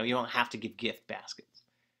 that, you don't have to give gift baskets.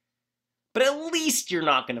 But at least you're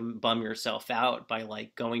not going to bum yourself out by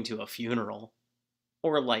like going to a funeral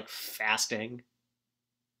or like fasting.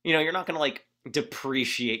 You're not going to like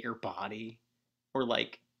depreciate your body or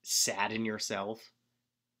like sadden yourself.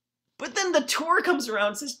 But then the Torah comes around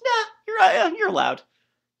and says, nah, you're allowed.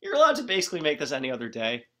 You're allowed to basically make this any other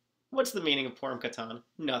day. What's the meaning of Purim Katan?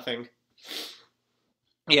 Nothing.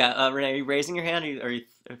 Yeah, Renee, are you raising your hand or are you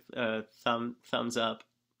thumbs up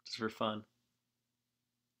just for fun?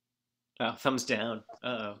 Oh, thumbs down.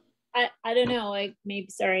 Uh-oh. I don't know. Like maybe.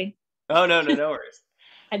 Sorry. Oh no worries.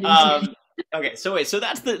 I didn't. Okay, so wait, so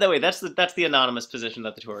that's the anonymous position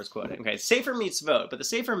that the Torah is quoting. Okay, Sefer Mitzvot, but the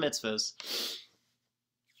Sefer Mitzvahs,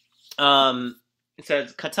 it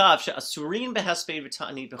says Katav she'asurin behesped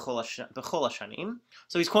v'ta'anit b'chol hashanim.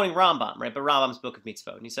 So he's quoting Rambam, right? But Rambam's Book of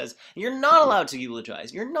Mitzvot, and he says you're not allowed to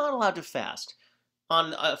eulogize, you're not allowed to fast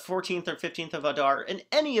on 14th or 15th of Adar in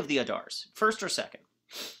any of the Adars, first or second.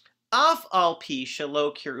 Af al pi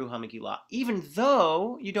shelo kiru ha-Megillah, even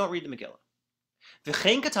though you don't read the Megillah.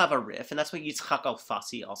 V'chein katav arif, and that's what Yitzchak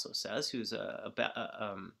Alfasi also says. Who's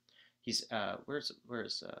he's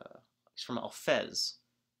from Alfez,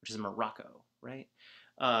 which is Morocco, right,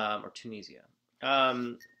 or Tunisia.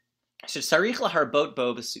 So sarich laharbot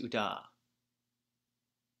bo b'suda.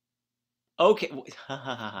 Okay,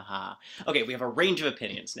 okay, we have a range of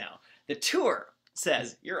opinions now. The Torah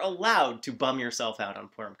says you're allowed to bum yourself out on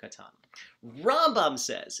Purim Katan. Rambam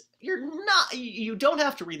says you don't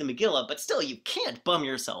have to read the Megillah, but still you can't bum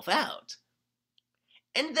yourself out.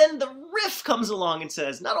 And then the Rif comes along and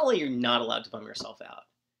says not only you're not allowed to bum yourself out,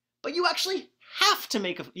 but you actually have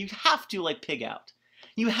to you have to like pig out.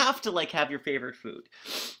 You have to like have your favorite food.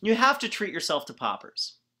 You have to treat yourself to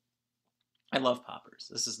poppers. I love poppers.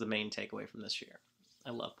 This is the main takeaway from this year. I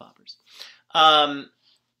love poppers.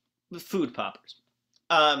 Food poppers.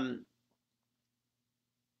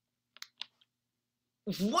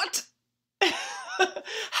 What?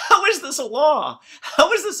 How is this a law?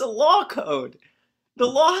 How is this a law code? The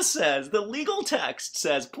law says, the legal text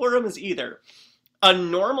says Purim is either a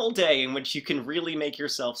normal day in which you can really make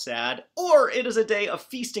yourself sad, or it is a day of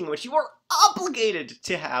feasting in which you are obligated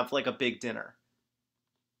to have like a big dinner.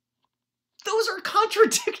 Those are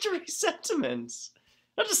contradictory sentiments.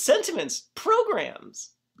 Not just sentiments, programs.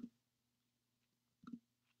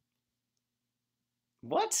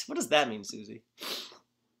 What? What does that mean, Susie?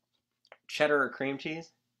 Cheddar or cream cheese?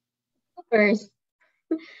 Poppers.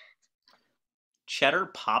 Cheddar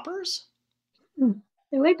poppers?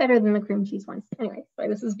 They're way better than the cream cheese ones. Anyway, sorry,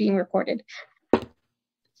 this is being recorded.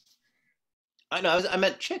 I know. I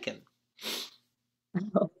meant chicken.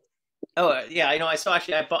 Oh. Oh yeah, I know. I saw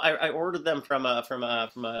actually. I ordered them from a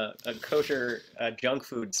kosher junk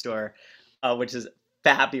food store, which is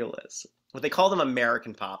fabulous. What they call them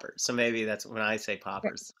American poppers. So maybe that's when I say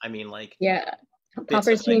poppers. I mean like Yeah,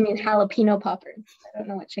 poppers to me mean jalapeno poppers. I don't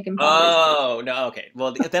know what chicken poppers. Oh no, okay.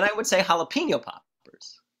 Well then I would say jalapeno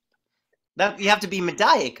poppers. That you have to be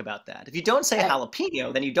medaic about that. If you don't say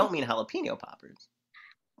jalapeno, then you don't mean jalapeno poppers.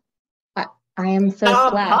 I am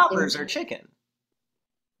so glad. Poppers are chicken.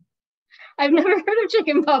 I've never heard of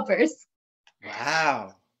chicken poppers.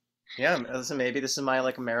 Wow. Yeah, listen, maybe this is my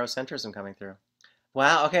like Amerocentrism coming through.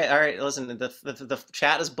 Wow. Okay. All right. Listen, the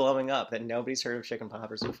chat is blowing up that nobody's heard of chicken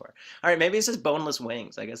poppers before. All right. Maybe it's just boneless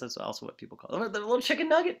wings. I guess that's also what people call them. They're little chicken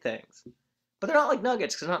nugget things, but they're not like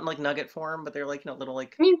nuggets because they're not in like nugget form. But they're like little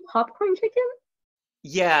like. I mean, popcorn chicken?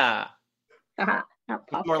 Yeah. Haha,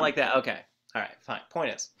 not More popcorn. like that. Okay. All right. Fine.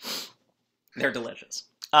 Point is, they're delicious.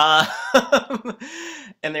 And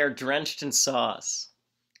they're drenched in sauce.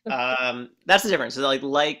 That's the difference. So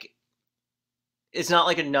like it's not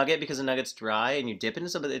like a nugget because a nugget's dry and you dip into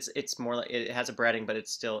something. It's more like it has a breading, but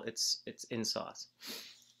it's still it's in sauce.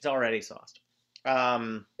 It's already sauced.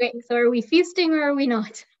 Wait, so are we feasting or are we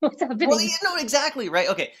not? What's happening? Well, you know exactly right.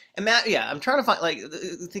 Okay, and Matt, yeah, I'm trying to find like,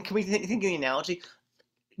 can we think of the analogy?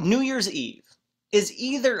 New Year's Eve is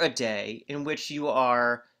either a day in which you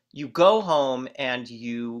go home and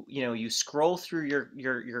you scroll through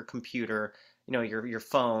your computer, your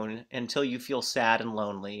phone until you feel sad and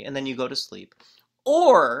lonely, and then you go to sleep,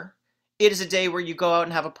 or it is a day where you go out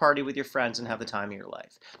and have a party with your friends and have the time of your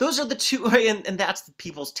life. Those are the two, and that's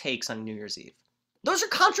people's takes on New Year's Eve. Those are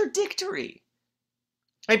contradictory.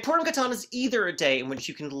 Right? Purim Katan is either a day in which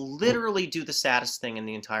you can literally do the saddest thing in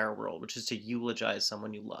the entire world, which is to eulogize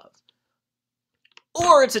someone you love,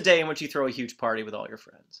 or it's a day in which you throw a huge party with all your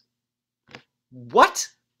friends. What?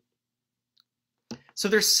 So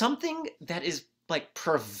there's something that is like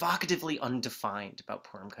provocatively undefined about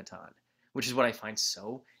Purim Katan, which is what I find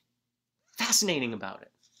so fascinating about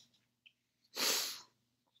it.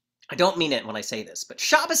 I don't mean it when I say this, but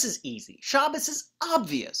Shabbos is easy. Shabbos is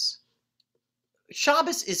obvious.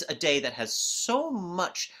 Shabbos is a day that has so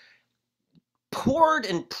much poured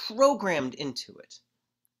and programmed into it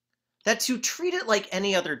that to treat it like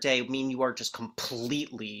any other day mean you are just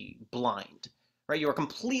completely blind, right? You are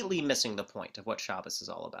completely missing the point of what Shabbos is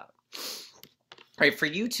all about, right? For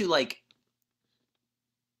you to like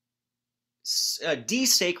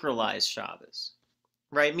desacralize Shabbos,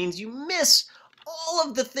 right, means you miss all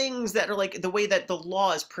of the things that are like the way that the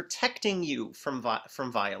law is protecting you from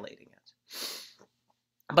violating it.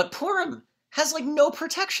 But Purim has like no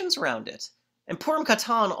protections around it, and Purim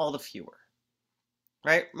Katan all the fewer.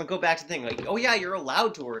 Right? I'm gonna go back to the thing like, oh yeah, you're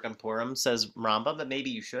allowed to work on Purim, says Rambam, but maybe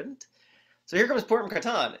you shouldn't. So here comes Purim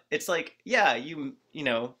Katan. It's like, yeah,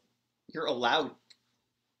 you're allowed.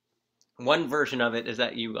 One version of it is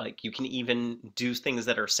that you can even do things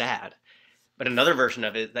that are sad, but another version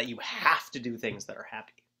of it is that you have to do things that are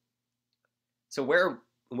happy. So where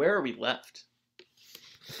are we left?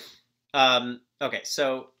 Okay,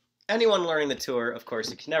 so anyone learning the Torah, of course,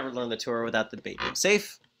 you can never learn the Torah without the Beit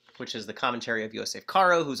Yosef, which is the commentary of Yosef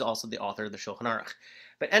Karo, who's also the author of the Shulchan Aruch.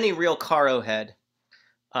 But any real Karo head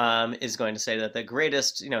is going to say that the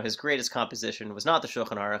greatest, his greatest composition was not the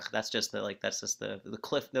Shulchan Aruch. That's just the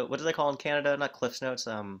cliff. What do they call in Canada? Not Cliff's Notes.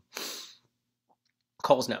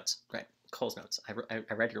 Cole's Notes. Right, Cole's Notes.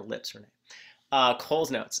 I read your lips, Renee. Cole's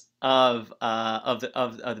Notes of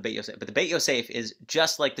the Beit Yosef. But the Beit Yosef is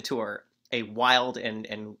just like the Torah, a wild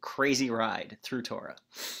and crazy ride through Torah.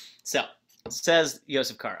 So says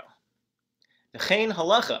Yosef Karo. V'chein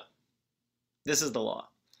halacha. This is the law.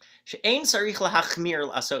 She'ein sarich lahachmir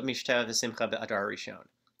l'asot mishteh v'simcha be'adar rishon.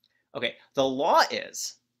 Okay, the law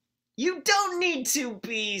is you don't need to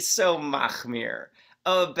be so machmir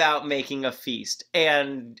about making a feast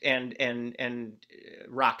and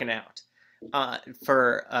rocking out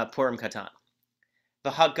for Purim Katan. The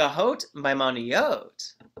Hagahot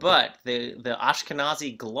Maimoniyot, but the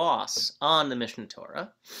Ashkenazi gloss on the Mishnah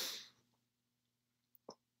Torah,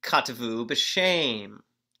 Katavu b'shem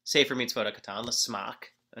Sefer Mitzvot Katan, the Smak,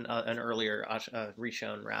 an earlier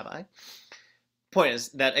Rishon rabbi. Point is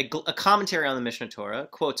that a commentary on the Mishnah Torah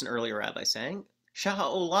quotes an earlier rabbi saying,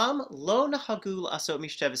 "Shaha'olam lo nahagu la'asot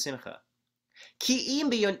mishteh v'simcha, ki im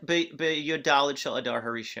b'yodalid shel adar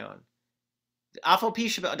harishon, af al pi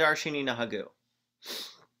shebe'adar sheni nahagu."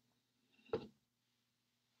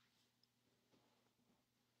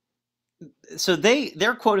 So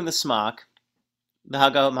they're quoting the Smak, the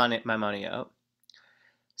Hagahot Maimoniyot,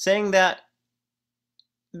 saying that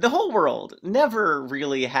the whole world never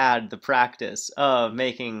really had the practice of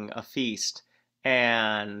making a feast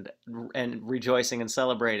and rejoicing and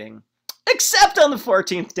celebrating, except on the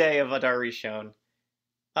 14th day of Adar Rishon.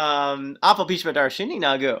 Afal pish Adar Shini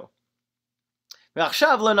nagu.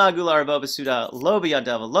 V'achshav lo nagu la'arbo b'suda lo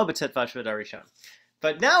b'yadav lo b'tetvash Adar Rishon.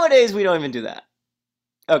 But nowadays we don't even do that.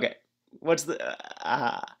 Okay, what's the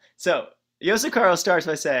so Yosef Karo starts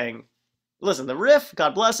by saying, listen, the Rif,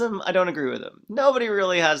 God bless him, I don't agree with him. Nobody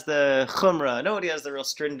really has the chumrah, nobody has the real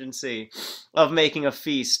stringency of making a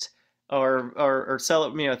feast or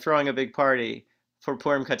throwing a big party for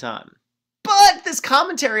Purim Katan. But this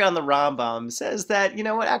commentary on the Rambam says that, you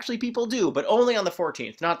know what, actually people do, but only on the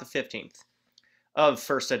 14th, not the 15th of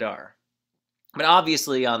first Adar. But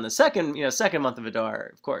obviously on the second month of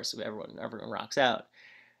Adar, of course, everyone rocks out.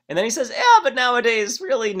 And then he says, yeah, but nowadays,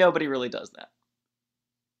 really, nobody really does that.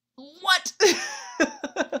 What?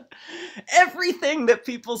 Everything that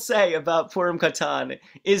people say about Purim Katan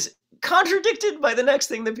is contradicted by the next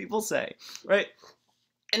thing that people say, right?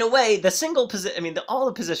 In a way, the single position, I mean, all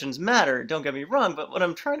the positions matter, don't get me wrong, but what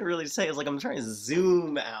I'm trying to really say is, like, I'm trying to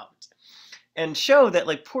zoom out and show that,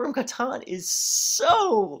 like, Purim Katan is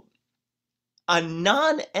so a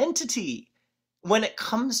non-entity when it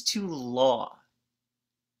comes to law.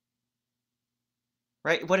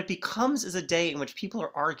 Right? What it becomes is a day in which people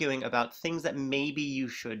are arguing about things that maybe you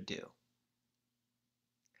should do.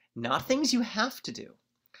 Not things you have to do.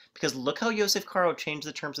 Because look how Yosef Karo changed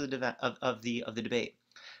the terms of the debate.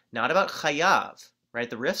 Not about chayav, right?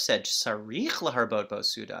 The Rif said, sarich laharbot bo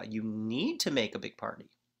suda. You need to make a big party.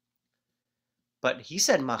 But he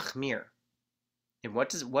said machmir. And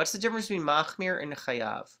what's the difference between machmir and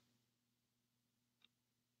chayav?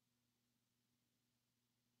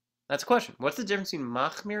 That's a question. What's the difference between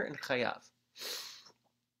machmir and chayav?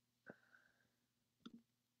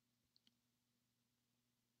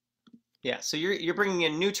 Yeah, so you're bringing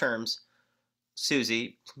in new terms,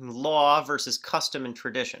 Susie. Law versus custom and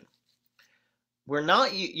tradition. We're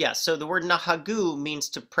not. So the word nahagu means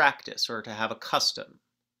to practice or to have a custom.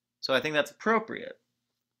 So I think that's appropriate.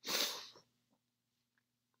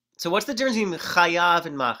 So what's the difference between chayav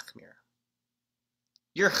and machmir?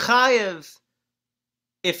 You're chayav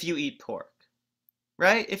if you eat pork,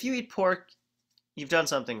 right? If you eat pork, you've done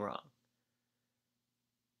something wrong.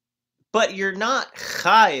 But you're not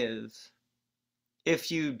chayiv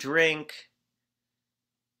if you drink,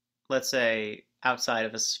 let's say, outside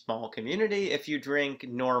of a small community, if you drink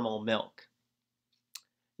normal milk.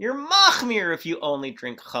 You're machmir if you only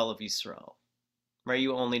drink chalav Yisrael, right?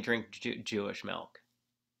 You only drink Jewish milk,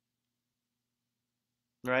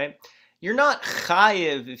 right? You're not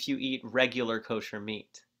chayiv if you eat regular kosher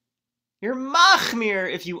meat. You're machmir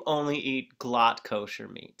if you only eat glatt kosher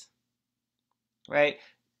meat, right?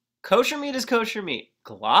 Kosher meat is kosher meat.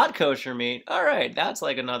 Glatt kosher meat, all right, that's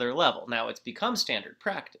like another level. Now it's become standard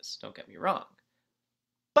practice, don't get me wrong.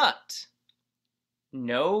 But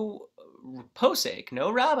no posek,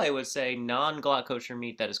 no rabbi would say non-glatt kosher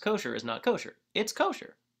meat that is kosher is not kosher. It's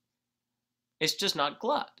kosher. It's just not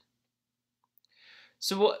glatt.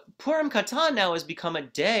 So Purim Katan now has become a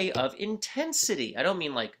day of intensity. I don't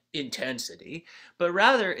mean like intensity, but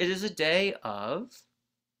rather it is a day of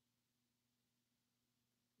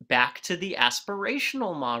back to the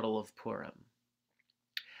aspirational model of Purim.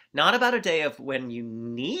 Not about a day of when you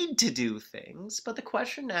need to do things, but the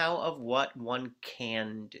question now of what one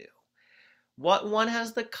can do. What one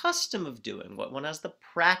has the custom of doing, what one has the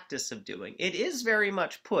practice of doing. It is very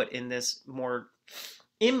much put in this more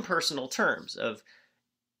impersonal terms of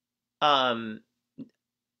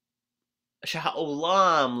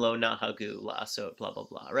Sha'olam lo nahagu la'asot, blah blah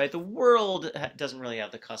blah. Right? The world doesn't really have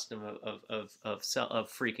the custom of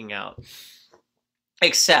freaking out,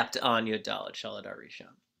 except on Yud Daled Shel Adar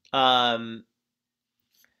Rishon.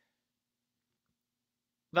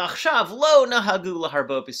 V'achshav lo nahagu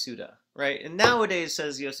laharbo b'suda. Right? And nowadays,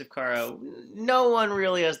 says Yosef Karo, no one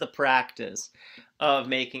really has the practice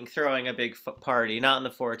of throwing a big party, not on the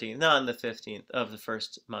 14th, not on the 15th of the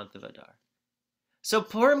first month of Adar. So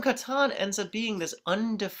Purim Katan ends up being this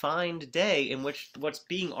undefined day in which what's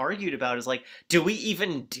being argued about is like, do we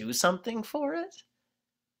even do something for it?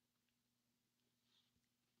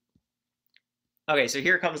 Okay, so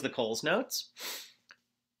here comes the Coles notes.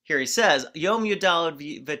 Here he says, Yom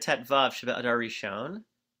Yudalad v'tet vav sheva Adar Rishon.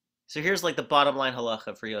 So here's like the bottom line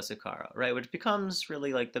halacha for Yosef Karo, right? Which becomes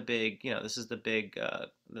really like the big, this is the big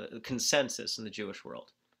the consensus in the Jewish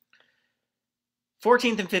world.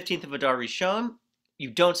 14th and 15th of Adar Rishon, you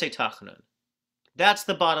don't say tachanun. That's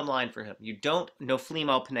the bottom line for him. You don't noflim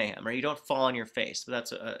al pneihem, right? You don't fall on your face. But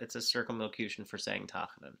it's a circumlocution for saying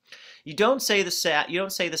tachanun. You don't say the sad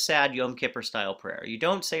Yom Kippur style prayer. You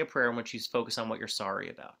don't say a prayer in which you focus on what you're sorry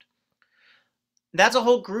about. That's a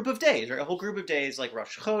whole group of days, right? A whole group of days like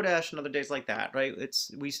Rosh Chodesh and other days like that, right?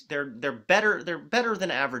 They're better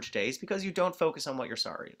than average days because you don't focus on what you're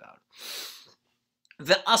sorry about.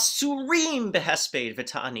 The asurim behesped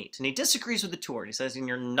v'ta'anit, and he disagrees with the Torah. He says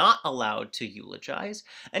you're not allowed to eulogize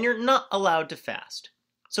and you're not allowed to fast.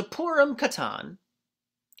 So Purim Katan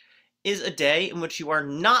is a day in which you are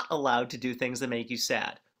not allowed to do things that make you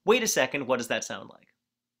sad. Wait a second, what does that sound like?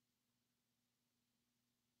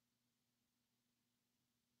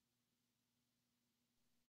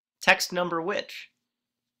 Text number which?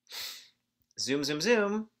 Zoom, zoom,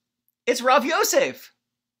 zoom. It's Rav Yosef.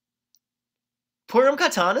 Purim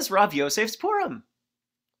Katan is Rav Yosef's Purim.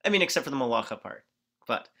 I mean, except for the Malacha part.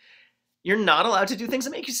 But you're not allowed to do things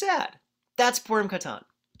that make you sad. That's Purim Katan,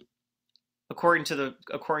 according to the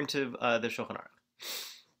Shulchan Aruch.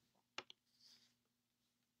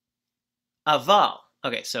 Aval.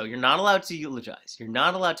 Okay, so you're not allowed to eulogize. You're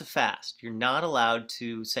not allowed to fast. You're not allowed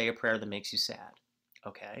to say a prayer that makes you sad.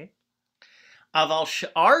 Okay. Aval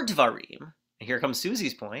she'ar dvarim. And here comes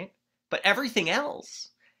Susie's point. But everything else,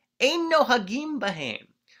 ein nohagim bahem.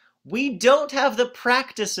 We don't have the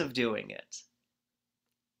practice of doing it.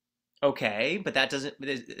 Okay, but that doesn't,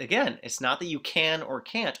 again, it's not that you can or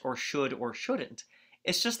can't or should or shouldn't.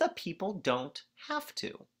 It's just that people don't have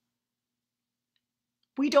to.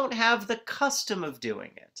 We don't have the custom of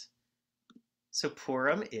doing it. So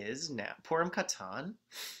Purim is now, Purim Katan.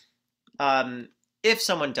 If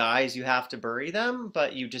someone dies, you have to bury them,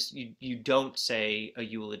 but you don't say a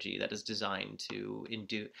eulogy that is designed to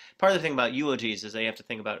induce. Part of the thing about eulogies is they have to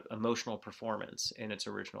think about emotional performance in its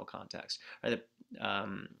original context. Right?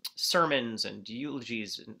 Sermons and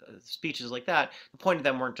eulogies and speeches like that, the point of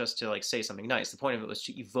them weren't just to like say something nice. The point of it was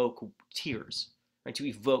to evoke tears, right? To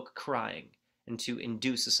evoke crying and to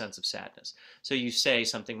induce a sense of sadness. So you say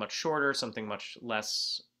something much shorter, something much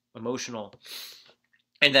less emotional.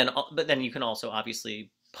 And then, but then you can also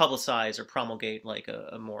obviously publicize or promulgate like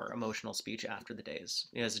a more emotional speech after the days,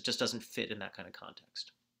 because it just doesn't fit in that kind of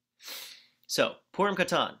context. So Purim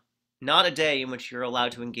Katan, not a day in which you're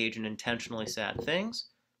allowed to engage in intentionally sad things,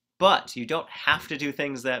 but you don't have to do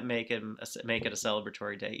things that make it a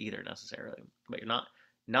celebratory day either necessarily. But you're not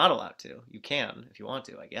allowed to. You can if you want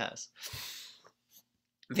to, I guess.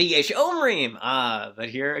 V'yesh omrim. But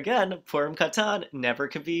here again, Purim Katan never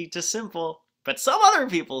could be just simple. But some other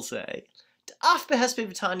people say, Af behespe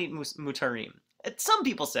v'tanit mutarim. Some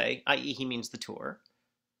people say, i.e. he means the Torah,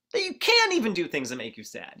 that you can even do things that make you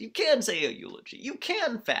sad. You can say a eulogy. You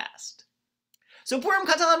can fast. So Purim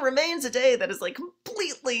Katan remains a day that is like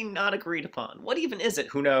completely not agreed upon. What even is it?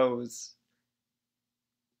 Who knows?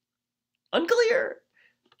 Unclear.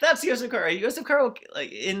 That's Yosef Karo. Yosef Karo,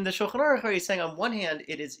 like, in the Shulchan Aruch, he's saying on one hand,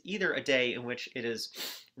 it is either a day in which it is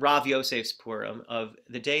Rav Yosef's Purim, of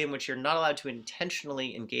the day in which you're not allowed to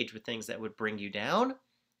intentionally engage with things that would bring you down,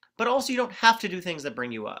 but also you don't have to do things that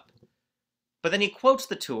bring you up. But then he quotes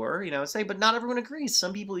the Torah, say, but not everyone agrees.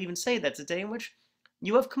 Some people even say that's a day in which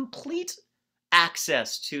you have complete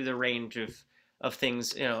access to the range of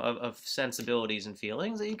things, of sensibilities and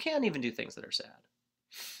feelings, that you can't even do things that are sad.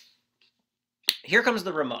 Here comes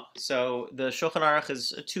the Ramah. So the Shulchan Aruch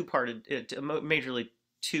is a majorly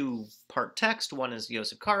two-part text. One is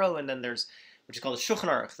Yosef Karo, and then there's, which is called the Shulchan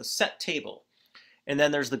Aruch, the set table. And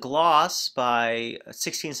then there's the gloss by a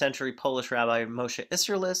 16th century Polish rabbi Moshe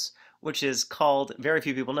Isserlis, which is called, very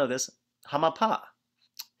few people know this, Hamapah.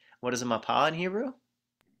 What is a mapah in Hebrew?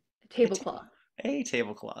 A tablecloth. A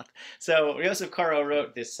tablecloth. So Yosef Karo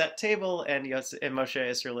wrote this set table, and Moshe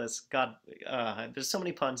Isserlis, God, there's so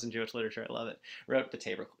many puns in Jewish literature, I love it. Wrote the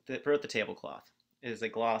tablecloth. It is a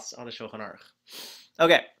gloss on the Shulchan Aruch.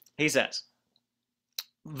 Okay, he says,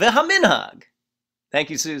 V'haminhag. Thank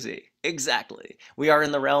you, Susie. Exactly. We are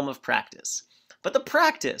in the realm of practice. But the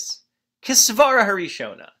practice, kisvara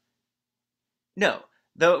harishona. No,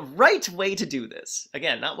 the right way to do this,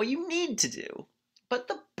 again, not what you need to do, but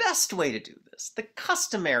the best way to do this, the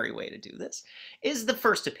customary way to do this, is the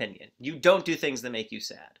first opinion. You don't do things that make you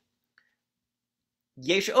sad.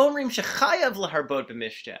 Yesh omrim shechayav laharbot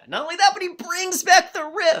b'mishteh. Not only that, but he brings back the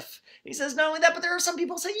riff. He says not only that, but there are some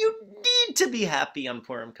people who say you need to be happy on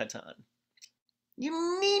Purim Katan.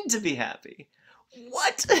 You need to be happy.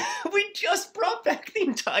 What? We just brought back the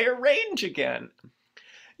entire range again.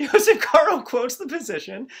 Yosef Karo quotes the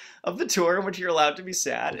position of the Torah in which you're allowed to be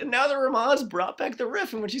sad, and now the Ramah has brought back the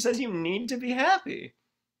riff in which he says you need to be happy.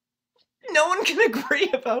 No one can agree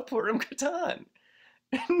about Purim Katan.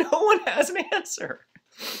 No one has an answer.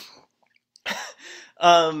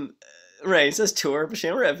 Right, it says Torah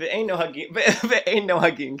b'shem Rev, ain't no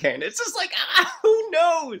hagim kain. It's just like, who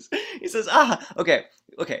knows? He says, okay.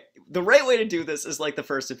 The right way to do this is like the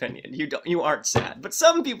first opinion. You aren't sad. But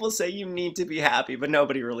some people say you need to be happy, but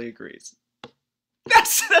nobody really agrees.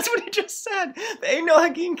 That's what he just said. Ain't no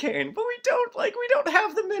hagim kain. But we don't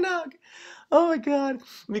have the minhag. Oh my God.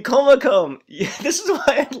 Mikol makom. This is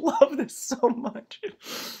why I love this so much.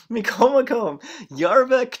 Mikol makom.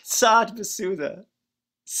 Yarva ktsat b'suda.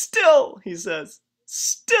 Still, he says,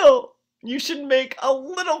 you should make a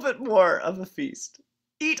little bit more of a feast.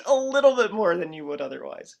 Eat a little bit more than you would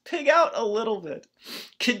otherwise. Pig out a little bit.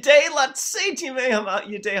 Kedei latzeit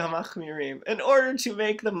yedei hamachmirim. In order to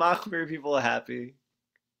make the machmir people happy.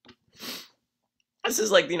 This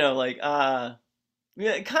is like, yeah,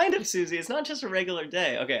 kind of, Susie. It's not just a regular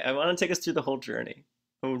day. Okay, I want to take us through the whole journey.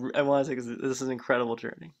 I want to take us. This is an incredible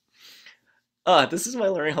journey. This is why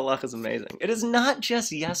learning halakha is amazing. It is not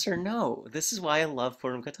just yes or no. This is why I love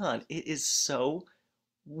Purim Katan. It is so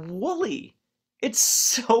woolly. It's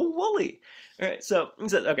so woolly. All right, so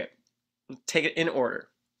okay, take it in order.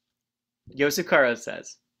 Yosef Karo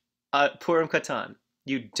says, Purim Katan.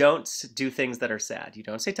 You don't do things that are sad. You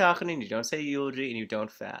don't say tachanin, you don't say eulogy, and you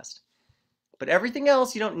don't fast. But everything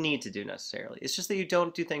else you don't need to do necessarily. It's just that you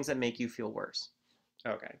don't do things that make you feel worse.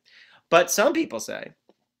 Okay. But some people say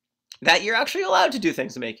that you're actually allowed to do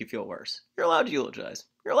things that make you feel worse. You're allowed to eulogize.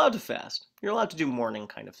 You're allowed to fast. You're allowed to do mourning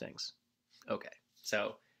kind of things. Okay.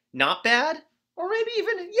 So, not bad, or maybe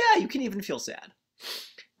even, yeah, you can even feel sad.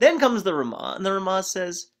 Then comes the Ramah, and the Ramah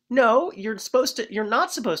says, no, you're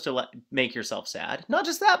not supposed to make yourself sad. Not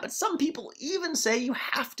just that, but some people even say you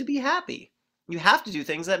have to be happy. You have to do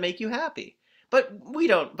things that make you happy. But we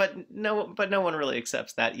don't, no one really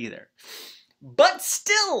accepts that either. But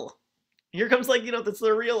still, here comes that's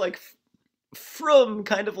the real frum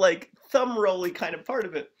kind of thumb rolly kind of part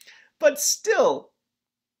of it. But still,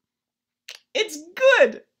 it's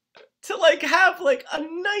good to have a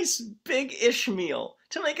nice big-ish meal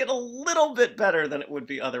to make it a little bit better than it would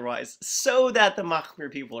be otherwise, so that the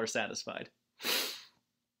machmir people are satisfied.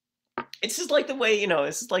 It's just like the way,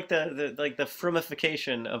 this is like the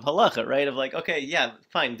frumification of halacha, right? Of okay, yeah,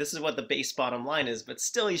 fine, this is what the base bottom line is, but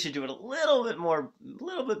still you should do it a little bit more, a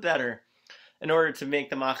little bit better in order to make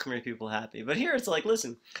the machmir people happy. But here it's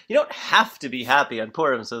listen, you don't have to be happy on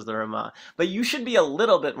Purim, says the Ramah, but you should be a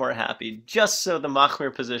little bit more happy just so the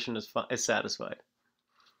machmir position is satisfied.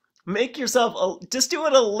 Make yourself, just do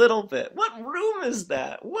it a little bit. What room is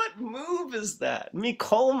that? What move is that?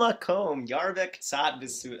 Mikol makom, yarbek tzad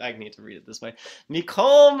v'su, I need to read it this way.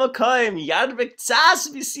 Mikol makom, yarbek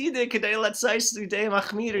tzad v'side kedei latzais l'idei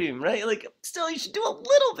machmirim, right? Still, you should do a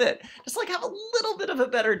little bit. Just have a little bit of a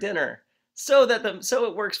better dinner so that so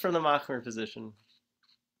it works for the machmir position.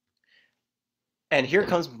 And here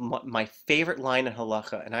comes my favorite line in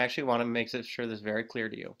halacha, and I actually want to make sure this is very clear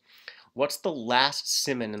to you. What's the last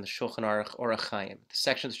siman in the Shulchan Aruch or Chaim, the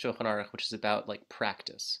section of the Shulchan Aruch which is about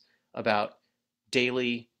practice, about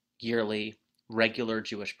daily, yearly, regular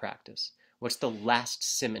Jewish practice? What's the last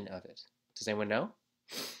siman of it? Does anyone know?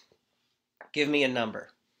 Give me a number.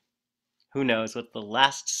 Who knows what the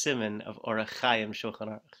last siman of Orach Chaim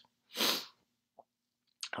Shulchan Aruch?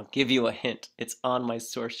 I'll give you a hint. It's on my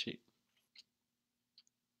source sheet.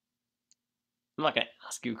 I'm not going to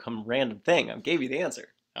ask you some random thing. I gave you the answer.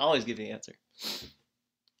 I always give you the answer.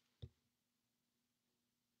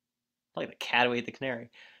 Like the cat who ate the canary.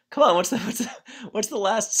 Come on, what's the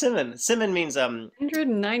last siman? Siman means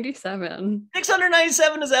 197.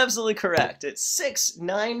 697 is absolutely correct. It's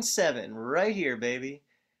 697 right here, baby.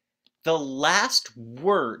 The last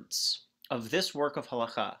words of this work of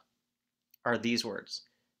halacha are these words: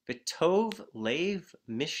 V'tov lev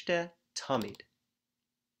mishte tamid.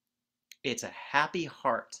 It's a happy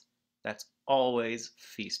heart that's always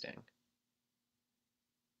feasting.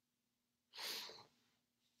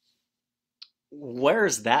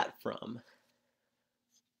 Where's that from?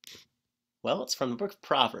 Well, it's from the book of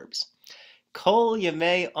Proverbs. Kol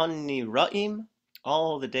yemei ani ra'im,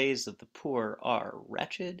 all the days of the poor are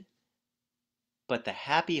wretched, but the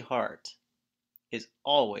happy heart is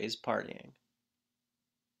always partying.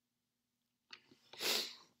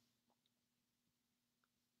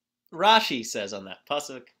 Rashi says on that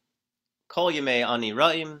pasuk, Kol yemei ani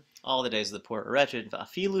ra'im, all the days of the poor are wretched,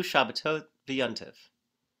 va'afilu shabbatot v'yantiv.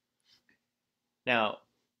 Now,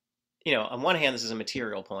 on one hand, this is a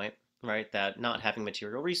material point, right? That not having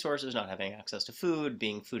material resources, not having access to food,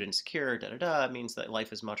 being food insecure, means that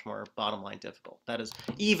life is much more bottom line difficult. That is,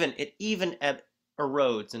 it even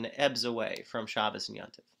erodes and ebbs away from Shabbos and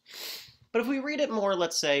Yantiv. But if we read it more,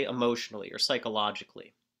 let's say, emotionally or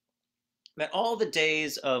psychologically, that all the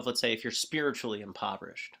days of, let's say, if you're spiritually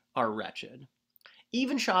impoverished, are wretched.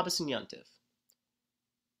 Even Shabbos and Yantiv.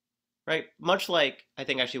 Right? Much like, I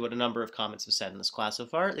think actually what a number of comments have said in this class so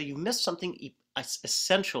far, that you've missed something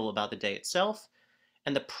essential about the day itself,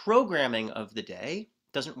 and the programming of the day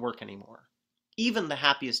doesn't work anymore. Even the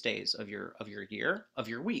happiest days of your year, of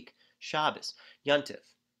your week, Shabbos, Yantiv,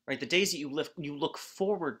 right? The days that you look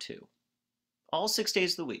forward to, all 6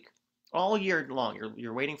 days of the week, all year long,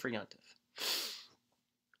 you're waiting for Yantiv.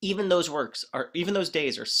 Even those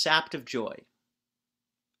days are sapped of joy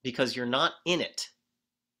because you're not in it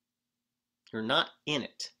You're not in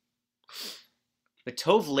it.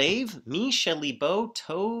 V'tov leiv, mi shelibo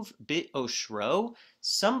tov bi'oshro,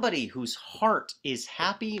 somebody whose heart is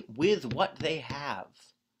happy with what they have.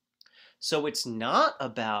 So it's not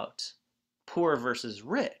about poor versus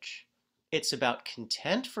rich. It's about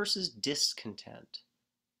content versus discontent.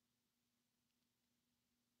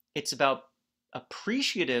 It's about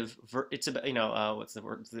appreciative, it's about, what's the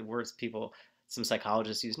word, the words people, some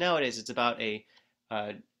psychologists use nowadays. It's about a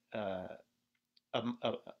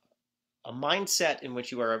mindset in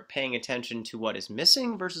which you are paying attention to what is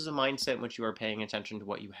missing versus a mindset in which you are paying attention to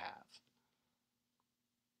what you have.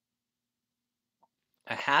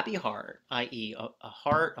 A happy heart, i.e. a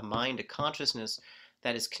heart, a mind, a consciousness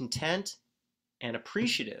that is content and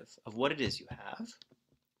appreciative of what it is you have.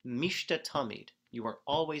 Mishta tamid, you are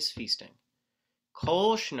always feasting.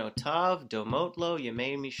 Kol shnotav domotlo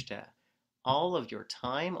yemei mishta, all of your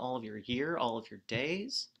time, all of your year, all of your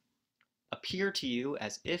days appear to you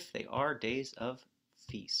as if they are days of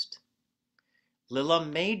feast.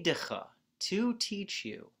 Lilameidecha, to teach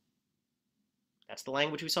you. That's the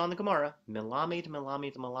language we saw in the Gemara. Milamed,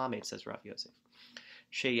 milamed, milamed, says Rav Yosef.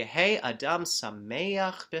 Sheyehei adam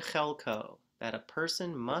sameach bechelko, that a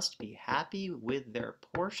person must be happy with their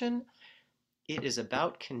portion. It is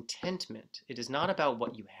about contentment. It is not about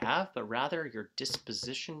what you have, but rather your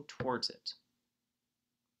disposition towards it.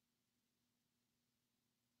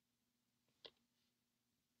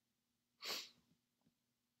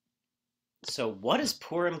 So what is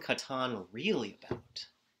Purim Katan really about?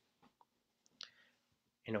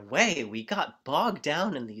 In a way, we got bogged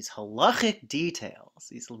down in these halachic details,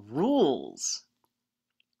 these rules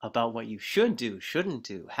about what you should do, shouldn't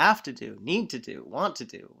do, have to do, need to do, want to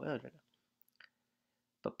do.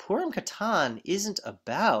 But Purim Katan isn't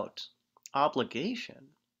about obligation.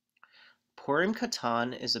 Purim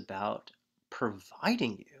Katan is about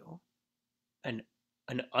providing you an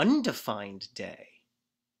undefined day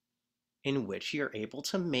in which you're able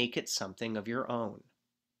to make it something of your own.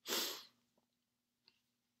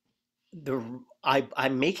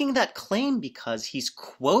 I'm making that claim because he's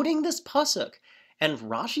quoting this pasuk, and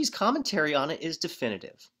Rashi's commentary on it is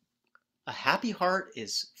definitive. A happy heart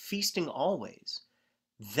is feasting always.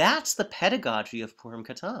 That's the pedagogy of Purim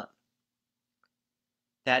Katan.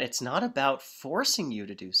 That it's not about forcing you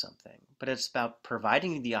to do something, but it's about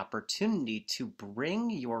providing you the opportunity to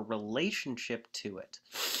bring your relationship to it,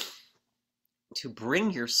 to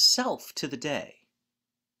bring yourself to the day,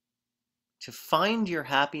 to find your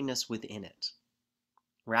happiness within it,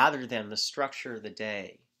 rather than the structure of the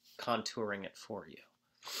day contouring it for you.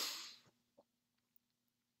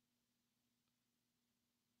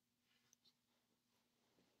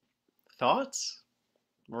 Thoughts?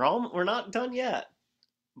 We're not done yet.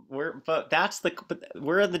 We're in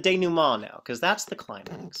the denouement now, because that's the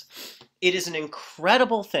climax. It is an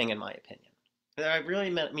incredible thing, in my opinion. I really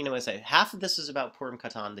mean to say half of this is about Purim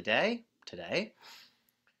Katan today.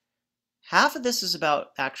 Half of this is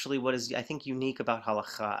about actually what is, I think, unique about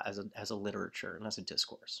halacha as a literature and as a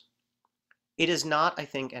discourse. It is not, I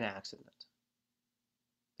think, an accident.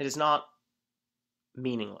 It is not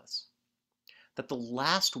meaningless that the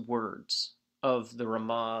last words of the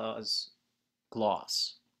Ramah's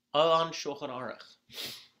gloss on Shulchan Aruch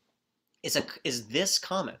is this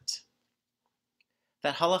comment,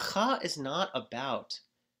 that halacha is not about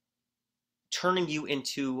turning you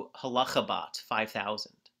into halachabat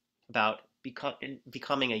 5,000, about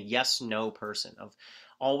becoming a yes-no person, of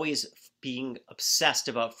always being obsessed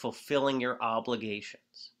about fulfilling your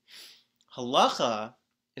obligations. Halacha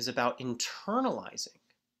is about internalizing,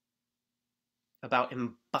 about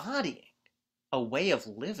embodying a way of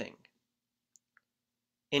living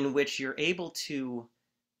in which you're able to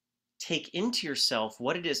take into yourself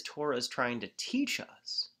what it is Torah is trying to teach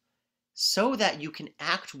us, so that you can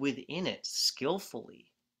act within it skillfully,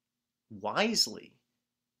 wisely,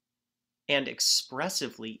 and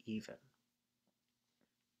expressively even.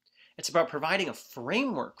 It's about providing a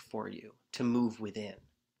framework for you to move within,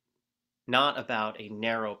 not about a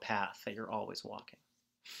narrow path that you're always walking.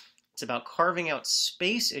 It's about carving out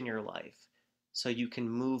space in your life so you can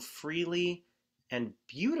move freely and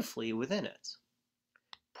beautifully within it.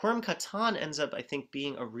 Purim Katan ends up, I think,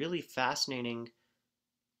 being a really fascinating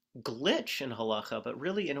glitch in halacha, but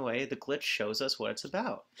really, in a way, the glitch shows us what it's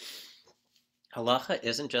about. Halacha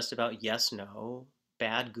isn't just about yes, no,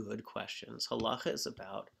 bad, good questions. Halacha is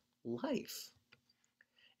about life.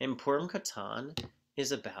 And Purim Katan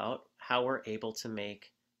is about how we're able to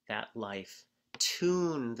make that life,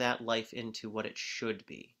 tune that life into what it should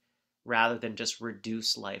be, rather than just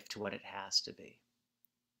reduce life to what it has to be.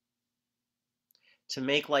 to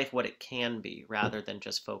make life what it can be rather than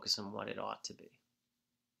just focus on what it ought to be.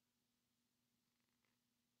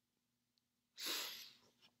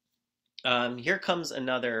 Here comes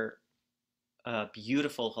another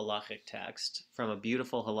beautiful halachic text from a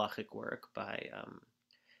beautiful halachic work by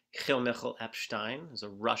Chil Michel Epstein, who's a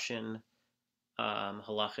Russian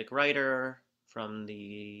halachic writer from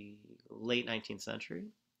the late 19th century.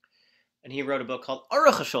 And he wrote a book called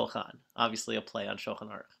Aruch HaShulchan, obviously a play on Shulchan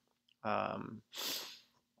Aruch.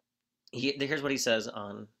 Here's what he says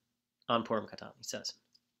on Purim Katan. He says,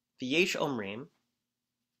 V'yesh omrim,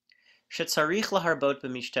 shetzarich laharbot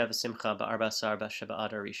b'mishteh v'simcha ba'arbasar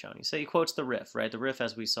b'shaba'ad harishon. So he quotes the Rif, right? The Rif,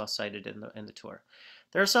 as we saw cited in the Torah.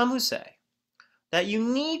 There are some who say that you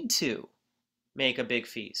need to make a big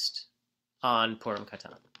feast on Purim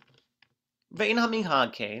Katan. Ve'in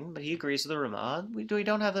ha'minhag kain, but he agrees with the Ramah. We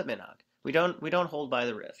don't have that minhag. We don't hold by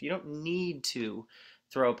the Rif. You don't need to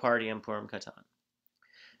throw a party on Purim Katan.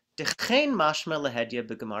 Dechein mashma lehedya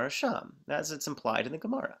b'gemara sham, as it's implied in the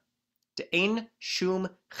Gemara. De'ein shum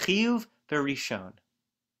chiyuv v'rishon.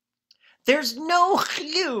 There's no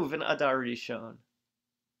chiyuv in Adar Rishon.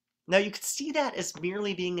 Now you could see that as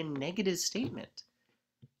merely being a negative statement,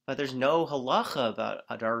 but there's no halacha about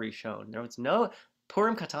Adar Rishon. There's no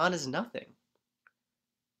Purim Katan is nothing.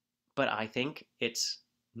 But I think it's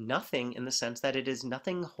nothing in the sense that it is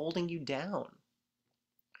nothing holding you down.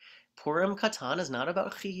 Purim Katan is not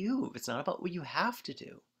about chiyuv. It's not about what you have to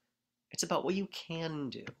do. It's about what you can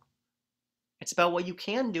do. It's about what you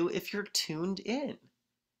can do if you're tuned in.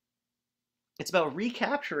 It's about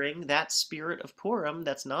recapturing that spirit of Purim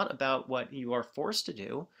that's not about what you are forced to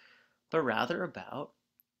do, but rather about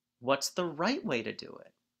what's the right way to do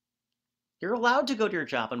it. You're allowed to go to your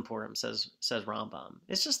job on Purim, says Rambam.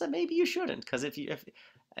 It's just that maybe you shouldn't, because if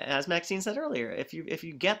as Maxine said earlier, if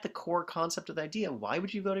you get the core concept of the idea, why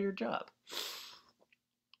would you go to your job?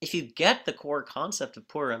 If you get the core concept of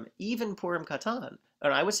Purim, even Purim Katan,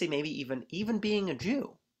 or I would say maybe even being a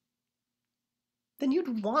Jew, then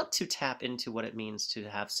you'd want to tap into what it means to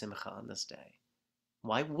have simcha on this day.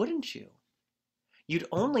 Why wouldn't you? You'd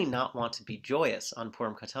only not want to be joyous on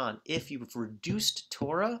Purim Katan if you've reduced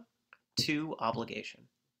Torah to obligation.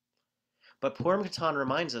 But Purim Katan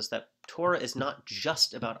reminds us that Torah is not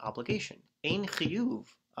just about obligation. Ein chiyuv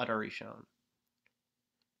adar rishon.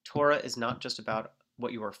 Torah is not just about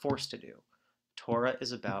what you are forced to do. Torah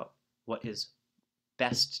is about what is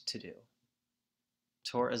best to do.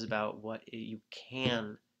 Torah is about what you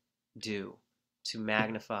can do to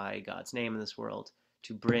magnify God's name in this world,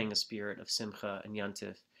 to bring a spirit of simcha and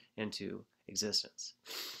yantif into existence.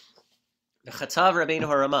 The Chatav Rabbeinu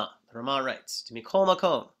HaRamah, the Ramah writes, to mikol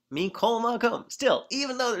makom, still,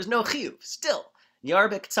 even though there's no chiyuv, still,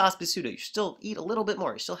 yarbek tzas besuda, you still eat a little bit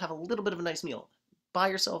more, you still have a little bit of a nice meal. Buy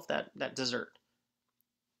yourself that dessert.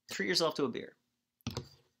 Treat yourself to a beer.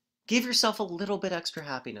 Give yourself a little bit extra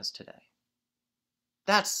happiness today.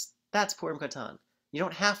 That's Purim Katan. You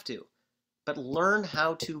don't have to, but learn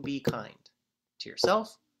how to be kind to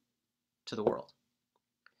yourself, to the world.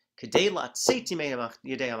 In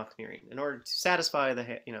order to satisfy the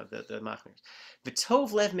machmirs.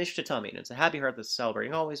 V'tov lev mishtatamin. It's a happy heart that's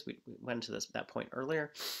celebrating always. We went to that point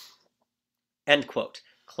earlier. End quote.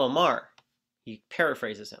 Klomar, he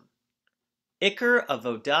paraphrases him. Iker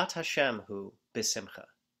avodat Hashem hu b'simcha.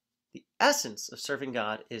 The essence of serving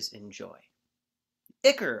God is in joy.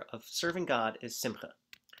 The iker of serving God is simcha.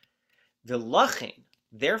 V'lachein,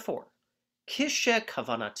 therefore, kishe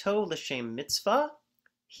kavanato l'shem mitzvah,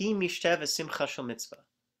 hi mishteh v'simcha shel mitzvah.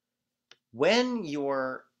 When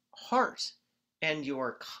your heart and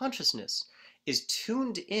your consciousness is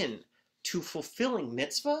tuned in to fulfilling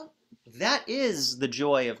mitzvah, that is the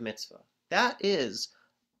joy of mitzvah. That is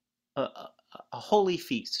a holy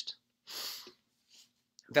feast.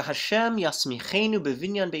 V'Hashem yasmichenu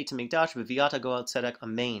bevinyan beit hamikdash b'viyat hagoel tzedek,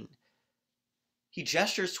 amen. He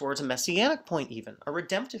gestures towards a messianic point even, a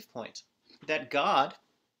redemptive point, that God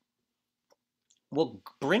will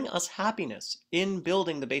bring us happiness in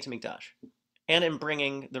building the Beit HaMikdash and in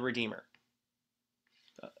bringing the Redeemer,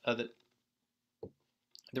 the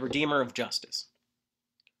Redeemer of justice.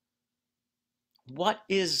 What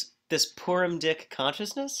is this Purim-dik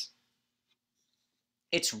consciousness?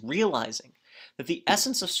 It's realizing that the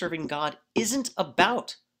essence of serving God isn't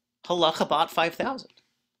about Halacha Bat 5000.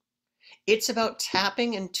 It's about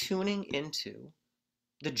tapping and tuning into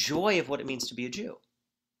the joy of what it means to be a Jew.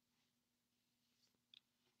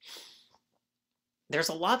 There's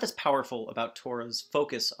a lot that's powerful about Torah's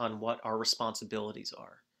focus on what our responsibilities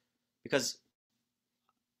are, because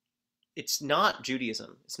it's not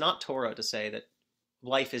Judaism, it's not Torah to say that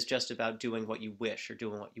life is just about doing what you wish or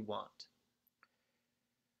doing what you want.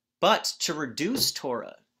 But to reduce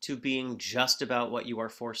Torah to being just about what you are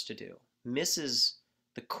forced to do misses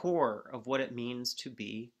the core of what it means to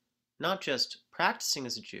be not just practicing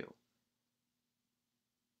as a Jew,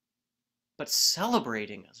 but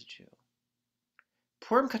celebrating as a Jew.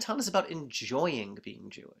 Purim Katan is about enjoying being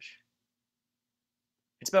Jewish.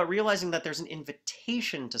 It's about realizing that there's an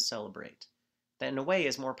invitation to celebrate that in a way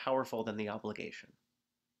is more powerful than the obligation.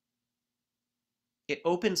 It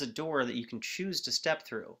opens a door that you can choose to step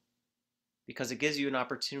through because it gives you an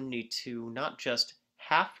opportunity to not just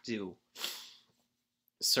have to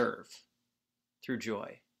serve through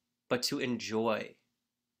joy, but to enjoy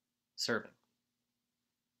serving.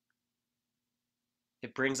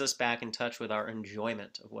 It brings us back in touch with our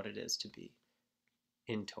enjoyment of what it is to be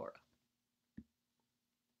in Torah.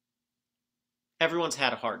 Everyone's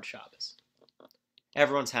had a hard Shabbos.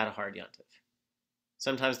 Everyone's had a hard Yontif.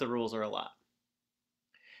 Sometimes the rules are a lot.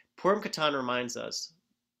 Purim Katan reminds us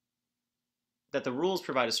that the rules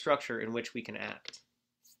provide a structure in which we can act.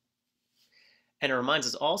 And it reminds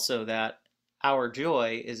us also that our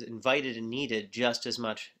joy is invited and needed just as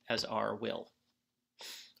much as our will.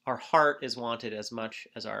 Our heart is wanted as much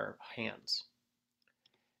as our hands.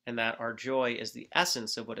 And that our joy is the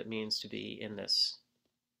essence of what it means to be in this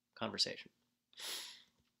conversation.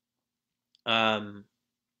 The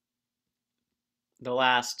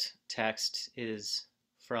last text is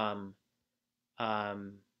from a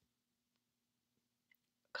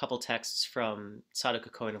couple texts from Tzadok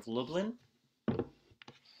HaKohen of Lublin. And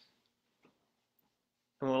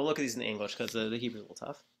we'll look at these in the English because the Hebrew is a little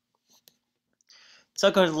tough.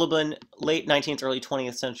 Tzadok HaKohen of Lublin, late 19th, early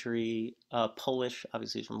 20th century, Polish,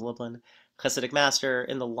 obviously from Lublin, Hasidic master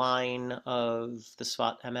in the line of the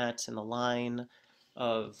Sfat Emet, in the line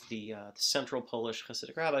of the central Polish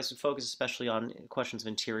Hasidic rabbis who focus especially on questions of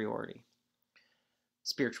interiority,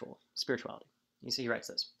 spirituality. You see, he writes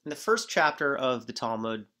this. In the first chapter of the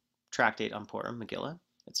Talmud tractate on Purim, Megillah,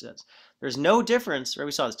 it says, there's no difference, right,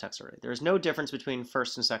 we saw this text already, there is no difference between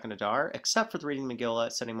first and second Adar, except for the reading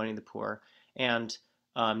Megillah, sending money to the poor, and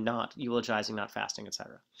not eulogizing, not fasting,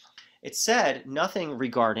 etc. It said nothing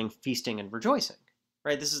regarding feasting and rejoicing,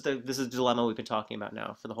 right? This is the dilemma we've been talking about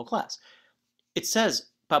now for the whole class. It says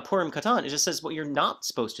about Purim Katan, it just says what you're not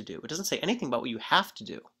supposed to do. It doesn't say anything about what you have to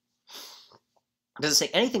do. It doesn't say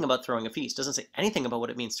anything about throwing a feast. It doesn't say anything about what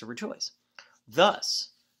it means to rejoice.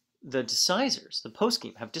 Thus, the decisors, the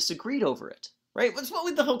poskim, have disagreed over it, right? That's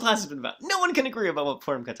what the whole class has been about. No one can agree about what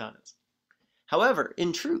Purim Katan is. However,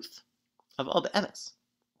 in truth, of all the emes,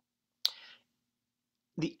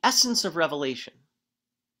 the essence of revelation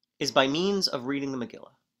is by means of reading the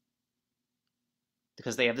Megillah.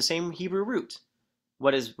 Because they have the same Hebrew root.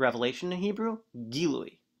 What is revelation in Hebrew?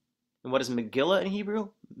 Gilui. And what is Megillah in Hebrew?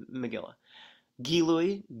 Megillah.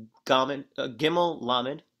 Gilui, Gimel,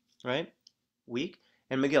 Lamed, right? Week.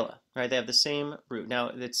 And Megillah, right? They have the same root. Now,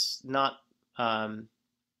 it's not,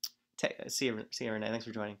 see you, Renee, thanks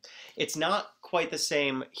for joining. It's not quite the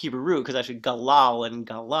same Hebrew root, because actually Galal and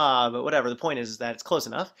Galah, but whatever, the point is that it's close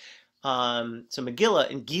enough. So Megillah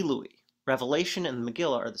and Gilui, revelation and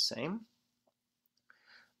Megillah are the same.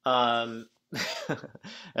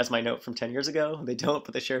 That's my note from 10 years ago. They don't,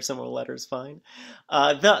 but they share similar letters, fine.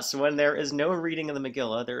 Thus, when there is no reading of the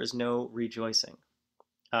Megillah, there is no rejoicing.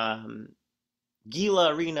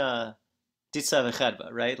 Gila, Rina, Ditsa, Vechedva,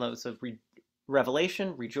 right? So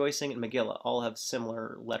revelation, rejoicing, and Megillah all have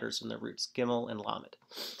similar letters in their roots, Gimel and Lamed.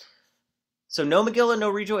 So no Megillah, no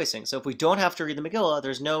rejoicing. So if we don't have to read the Megillah,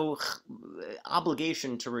 there's no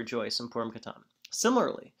obligation to rejoice in Purim Katan.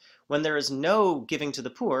 Similarly, when there is no giving to the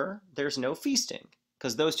poor, there's no feasting,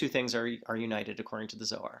 because those two things are united according to the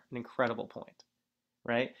Zohar. An incredible point,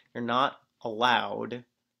 right? You're not allowed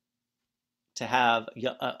to have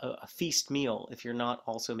a feast meal if you're not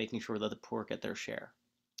also making sure that the poor get their share.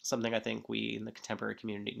 Something I think we in the contemporary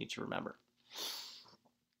community need to remember.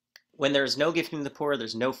 When there's no gifting to the poor,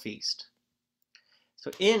 there's no feast.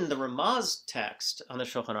 So in the Ramaz text on the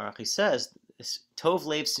Shulchan Aruch, he says, Tov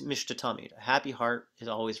lev mishtatamid, a happy heart is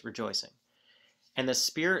always rejoicing. And the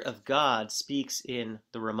Spirit of God speaks in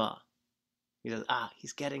the Ramah. He says,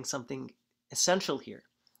 he's getting something essential here.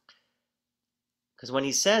 Because when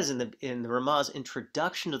he says in the Ramah's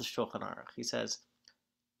introduction to the Shulchan Aruch, he says,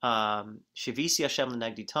 Shivisi Hashem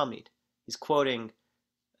l'negdi tamid. He's quoting,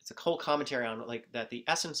 it's a whole commentary on like that the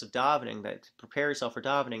essence of davening, that to prepare yourself for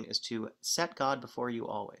davening, is to set God before you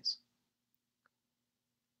always.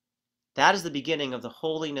 That is the beginning of the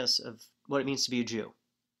holiness of what it means to be a Jew,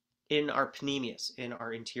 in our pneumius, in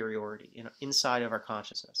our interiority, inside of our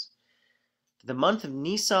consciousness. The month of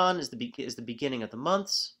Nisan is the beginning of the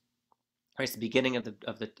months. Right, it's the beginning of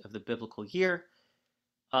the biblical year.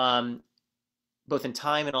 both in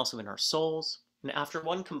time and also in our souls. And after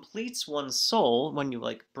one completes one's soul, when you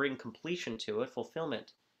like bring completion to it,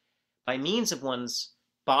 fulfillment, by means of one's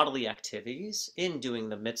bodily activities in doing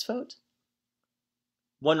the mitzvot,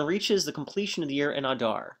 one reaches the completion of the year in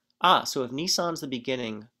Adar. So if Nisan's the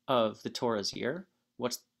beginning of the Torah's year,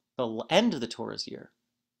 what's the end of the Torah's year?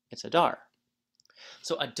 It's Adar.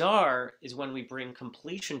 So Adar is when we bring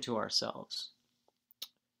completion to ourselves.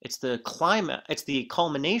 It's the climax, it's the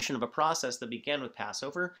culmination of a process that began with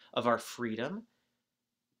Passover, of our freedom,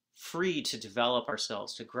 free to develop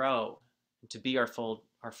ourselves, to grow, and to be our full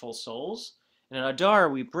souls. And in Adar,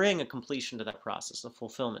 we bring a completion to that process, a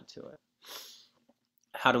fulfillment to it.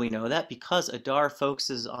 How do we know that? Because Adar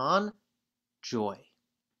focuses on joy.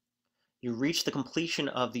 You reach the completion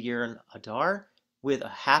of the year in Adar with a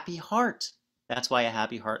happy heart. That's why a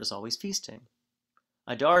happy heart is always feasting.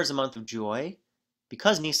 Adar is a month of joy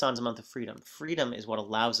because Nisan's a month of freedom. Freedom is what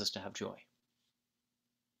allows us to have joy.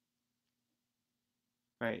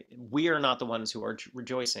 Right? We are not the ones who are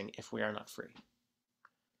rejoicing if we are not free.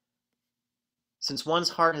 Since one's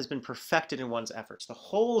heart has been perfected in one's efforts, the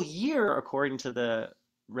whole year, according to the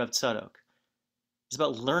Reb Tzadok, is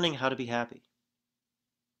about learning how to be happy.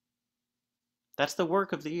 That's the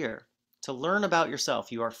work of the year, to learn about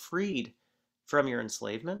yourself. You are freed from your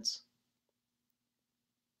enslavements,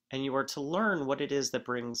 and you are to learn what it is that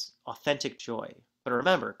brings authentic joy. But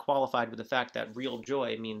remember, qualified with the fact that real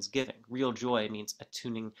joy means giving. Real joy means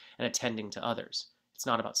attuning and attending to others. It's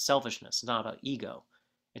not about selfishness. It's not about ego.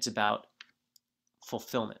 It's about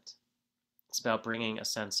fulfillment. It's about bringing a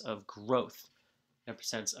sense of growth, a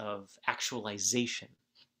sense of actualization.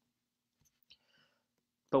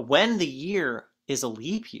 But when the year is a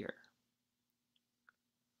leap year,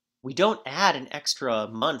 we don't add an extra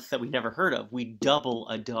month that we never heard of. We double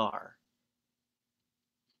Adar.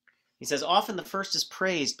 He says, often the first is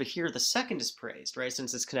praised, but here the second is praised, right?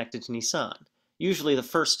 Since it's connected to Nisan. Usually the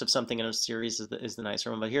first of something in a series is the nicer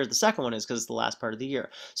one, but here the second one is because it's the last part of the year.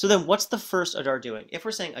 So then what's the first Adar doing? If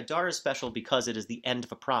we're saying Adar is special because it is the end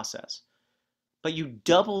of a process, but you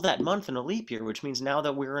double that month in a leap year, which means now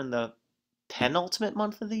that we're in the penultimate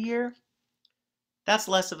month of the year, that's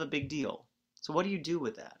less of a big deal. So what do you do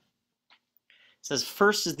with that? It says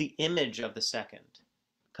first is the image of the second,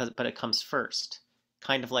 but it comes first.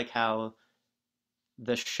 Kind of like how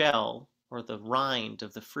the shell or the rind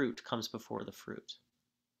of the fruit comes before the fruit.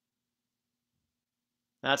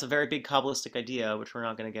 That's a very big Kabbalistic idea, which we're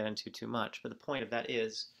not going to get into too much. But the point of that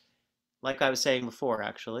is, like I was saying before,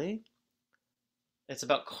 actually, it's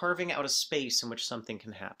about carving out a space in which something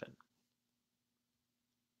can happen.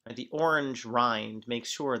 The orange rind makes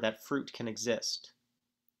sure that fruit can exist.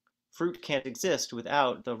 Fruit can't exist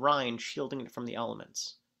without the rind shielding it from the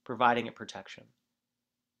elements, providing it protection.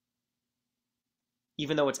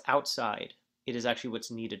 Even though it's outside, it is actually what's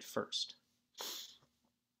needed first.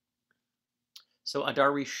 So Adar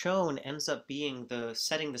Rishon ends up being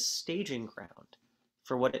setting the staging ground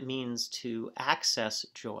for what it means to access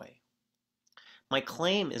joy. My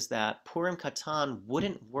claim is that Purim Katan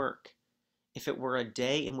wouldn't work if it were a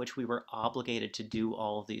day in which we were obligated to do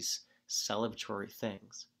all of these celebratory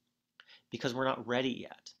things, because we're not ready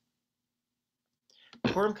yet.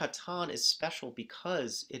 Purim Katan is special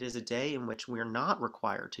because it is a day in which we're not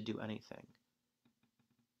required to do anything,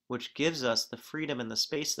 which gives us the freedom and the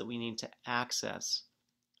space that we need to access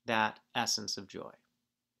that essence of joy.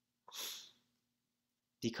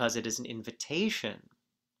 Because it is an invitation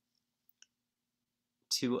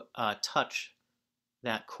to touch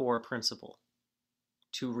that core principle,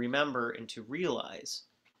 to remember and to realize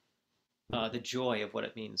the joy of what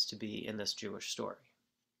it means to be in this Jewish story.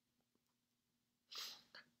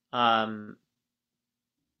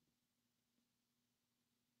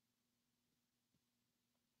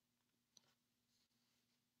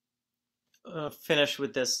 Finish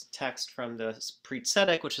with this text from the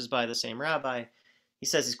pre-Tzedek, which is by the same rabbi. He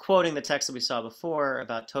says he's quoting the text that we saw before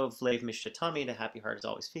about Tov Lev Mishtatami, the happy heart is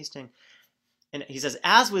always feasting. And he says,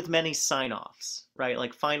 as with many sign-offs, right,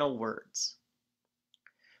 like final words,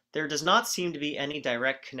 there does not seem to be any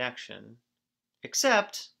direct connection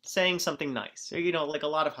except saying something nice. You know, like a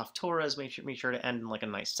lot of Haftorahs make sure to end in like a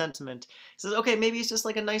nice sentiment. He says, okay, maybe it's just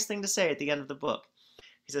like a nice thing to say at the end of the book.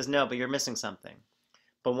 He says, no, but you're missing something.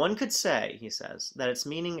 But one could say, he says, that its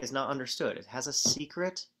meaning is not understood. It has a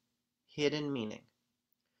secret, hidden meaning.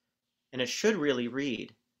 And it should really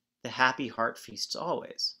read, the happy heart feasts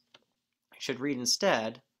always. It should read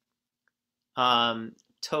instead, Tov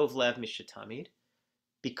Lev Mishatamid,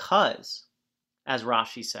 because, as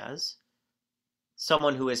Rashi says,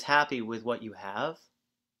 someone who is happy with what you have,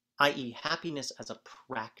 i.e. happiness as a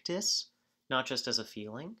practice, not just as a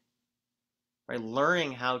feeling, right?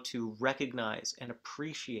 Learning how to recognize and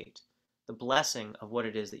appreciate the blessing of what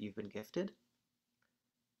it is that you've been gifted.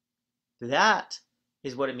 That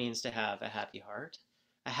is what it means to have a happy heart.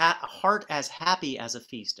 A heart as happy as a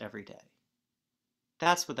feast every day.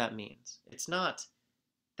 That's what that means. It's not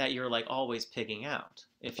that you're like always pigging out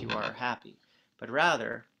if you are happy, but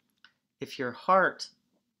rather if your heart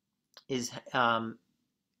is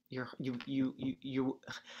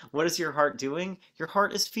what is your heart doing? Your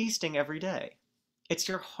heart is feasting every day. It's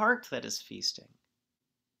your heart that is feasting.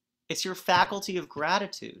 It's your faculty of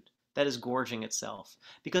gratitude that is gorging itself,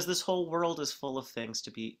 because this whole world is full of things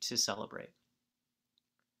to celebrate. It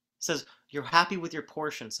says you're happy with your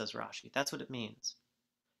portion, says Rashi. That's what it means.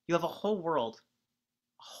 You have a whole world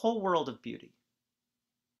of beauty,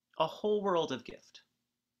 a whole world of gift.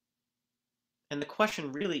 And the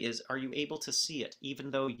question really is, are you able to see it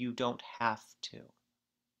even though you don't have to?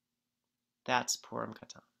 That's Purim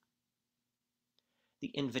Katan.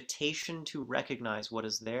 The invitation to recognize what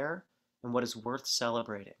is there and what is worth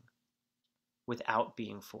celebrating without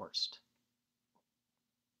being forced.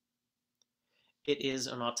 It is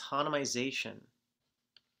an autonomization.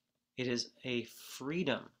 It is a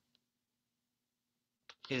freedom.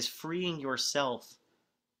 It is freeing yourself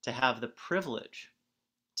to have the privilege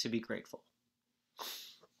to be grateful.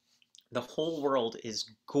 The whole world is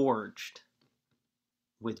gorged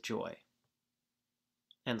with joy.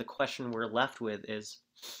 And the question we're left with is,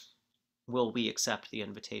 will we accept the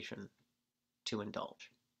invitation to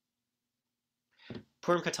indulge?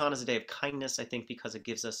 Purim Katan is a day of kindness, I think, because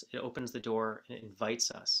it opens the door and it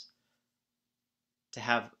invites us to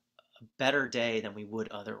have a better day than we would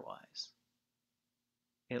otherwise.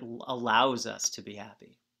 It allows us to be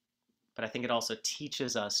happy. But I think it also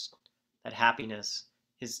teaches us that happiness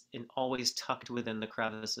is always tucked within the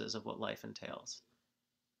crevices of what life entails.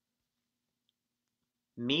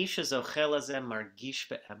 Mi shezochel hazeh margish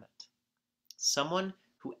be'emet. Someone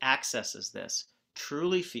who accesses this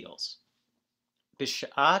truly feels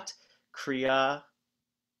b'sha'at kriya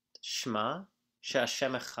shma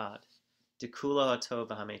she'Hashem echad dekula hatov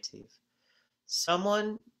v'hametiv.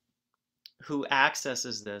 Someone who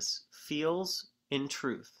accesses this feels in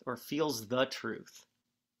truth, or feels the truth,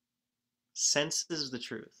 senses the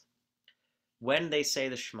truth, when they say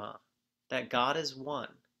the Shema, that God is one.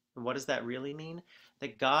 And what does that really mean?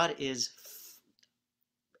 That God is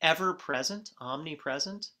ever present,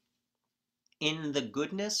 omnipresent, in the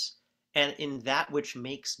goodness and in that which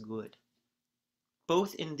makes good.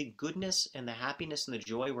 Both in the goodness and the happiness and the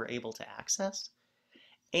joy we're able to access,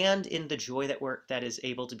 and in the joy that is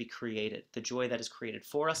able to be created, the joy that is created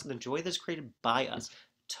for us, and the joy that is created by us,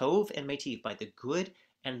 tov and metiv, by the good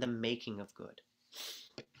and the making of good.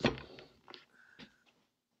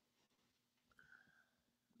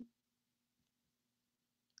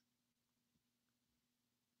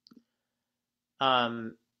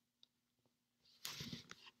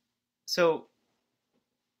 So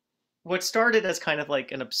what started as kind of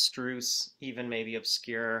like an abstruse, even maybe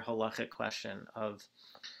obscure halachic question of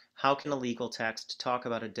how can a legal text talk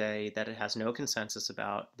about a day that it has no consensus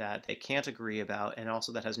about, that they can't agree about, and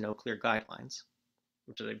also that has no clear guidelines,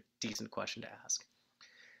 which is a decent question to ask,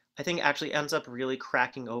 I think actually ends up really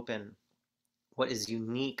cracking open what is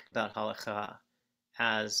unique about halakha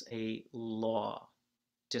as a law,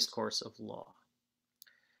 discourse of law.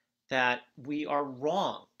 That we are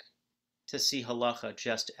wrong to see halacha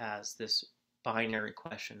just as this binary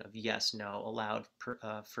question of yes, no, allowed,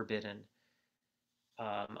 forbidden,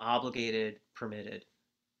 obligated, permitted.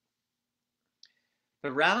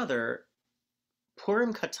 But rather,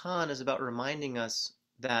 Purim Katan is about reminding us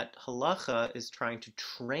that halacha is trying to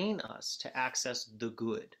train us to access the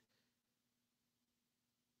good.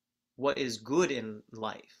 What is good in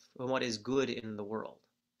life and what is good in the world.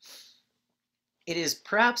 It is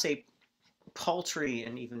perhaps a paltry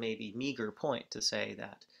and even maybe meager point to say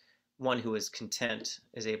that one who is content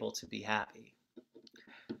is able to be happy.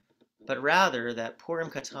 But rather that Purim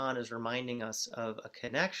Katan is reminding us of a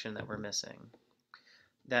connection that we're missing.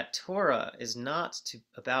 That Torah is not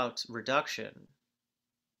about reduction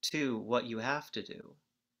to what you have to do,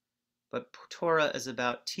 but Torah is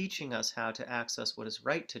about teaching us how to access what is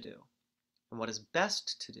right to do and what is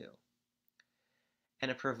best to do. And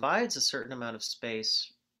it provides a certain amount of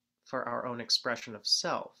space for our own expression of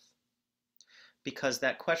self, because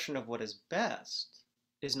that question of what is best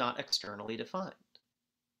is not externally defined.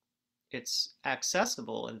 It's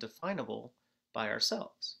accessible and definable by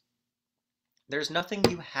ourselves. There's nothing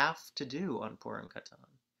you have to do on Purim Katan.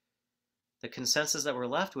 The consensus that we're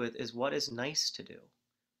left with is what is nice to do.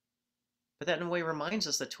 But that in a way reminds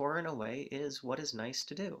us that Torah in a way is what is nice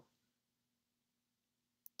to do.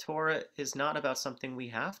 Torah is not about something we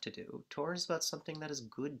have to do. Torah is about something that is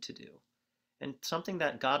good to do, and something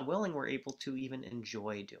that, God willing, we're able to even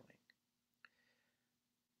enjoy doing.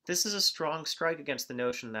 This is a strong strike against the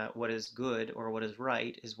notion that what is good or what is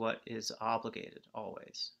right is what is obligated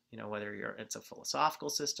always. Whether it's a philosophical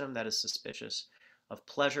system that is suspicious of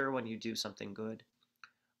pleasure when you do something good,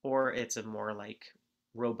 or it's a more like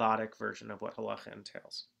robotic version of what halacha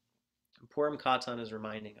entails. Purim Katan is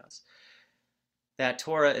reminding us that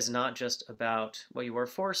Torah is not just about what you are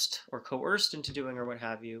forced or coerced into doing or what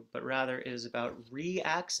have you, but rather it is about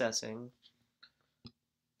re-accessing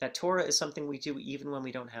that Torah is something we do even when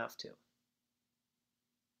we don't have to.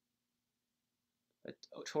 But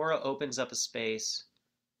Torah opens up a space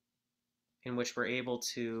in which we're able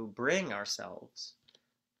to bring ourselves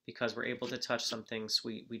because we're able to touch something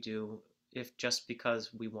sweet we do if just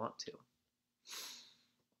because we want to.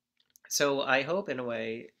 So I hope in a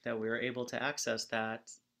way that we're able to access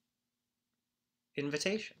that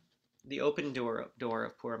invitation, the open door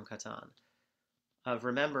of Purim Katan, of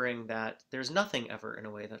remembering that there's nothing ever in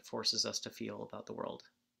a way that forces us to feel about the world,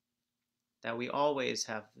 that we always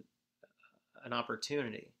have an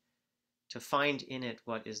opportunity to find in it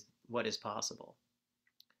what is possible,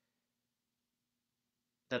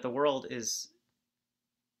 that the world is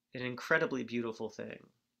an incredibly beautiful thing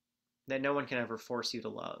that no one can ever force you to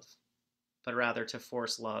love, but rather to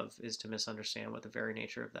force love is to misunderstand what the very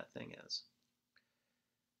nature of that thing is.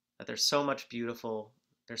 That there's so much beautiful,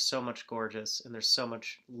 there's so much gorgeous, and there's so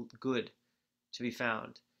much good to be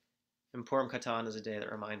found. And Purim Katan is a day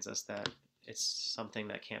that reminds us that it's something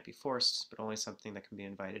that can't be forced, but only something that can be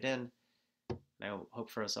invited in. And I hope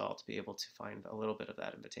for us all to be able to find a little bit of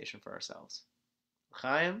that invitation for ourselves.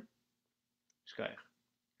 L'chaim, shkoyach.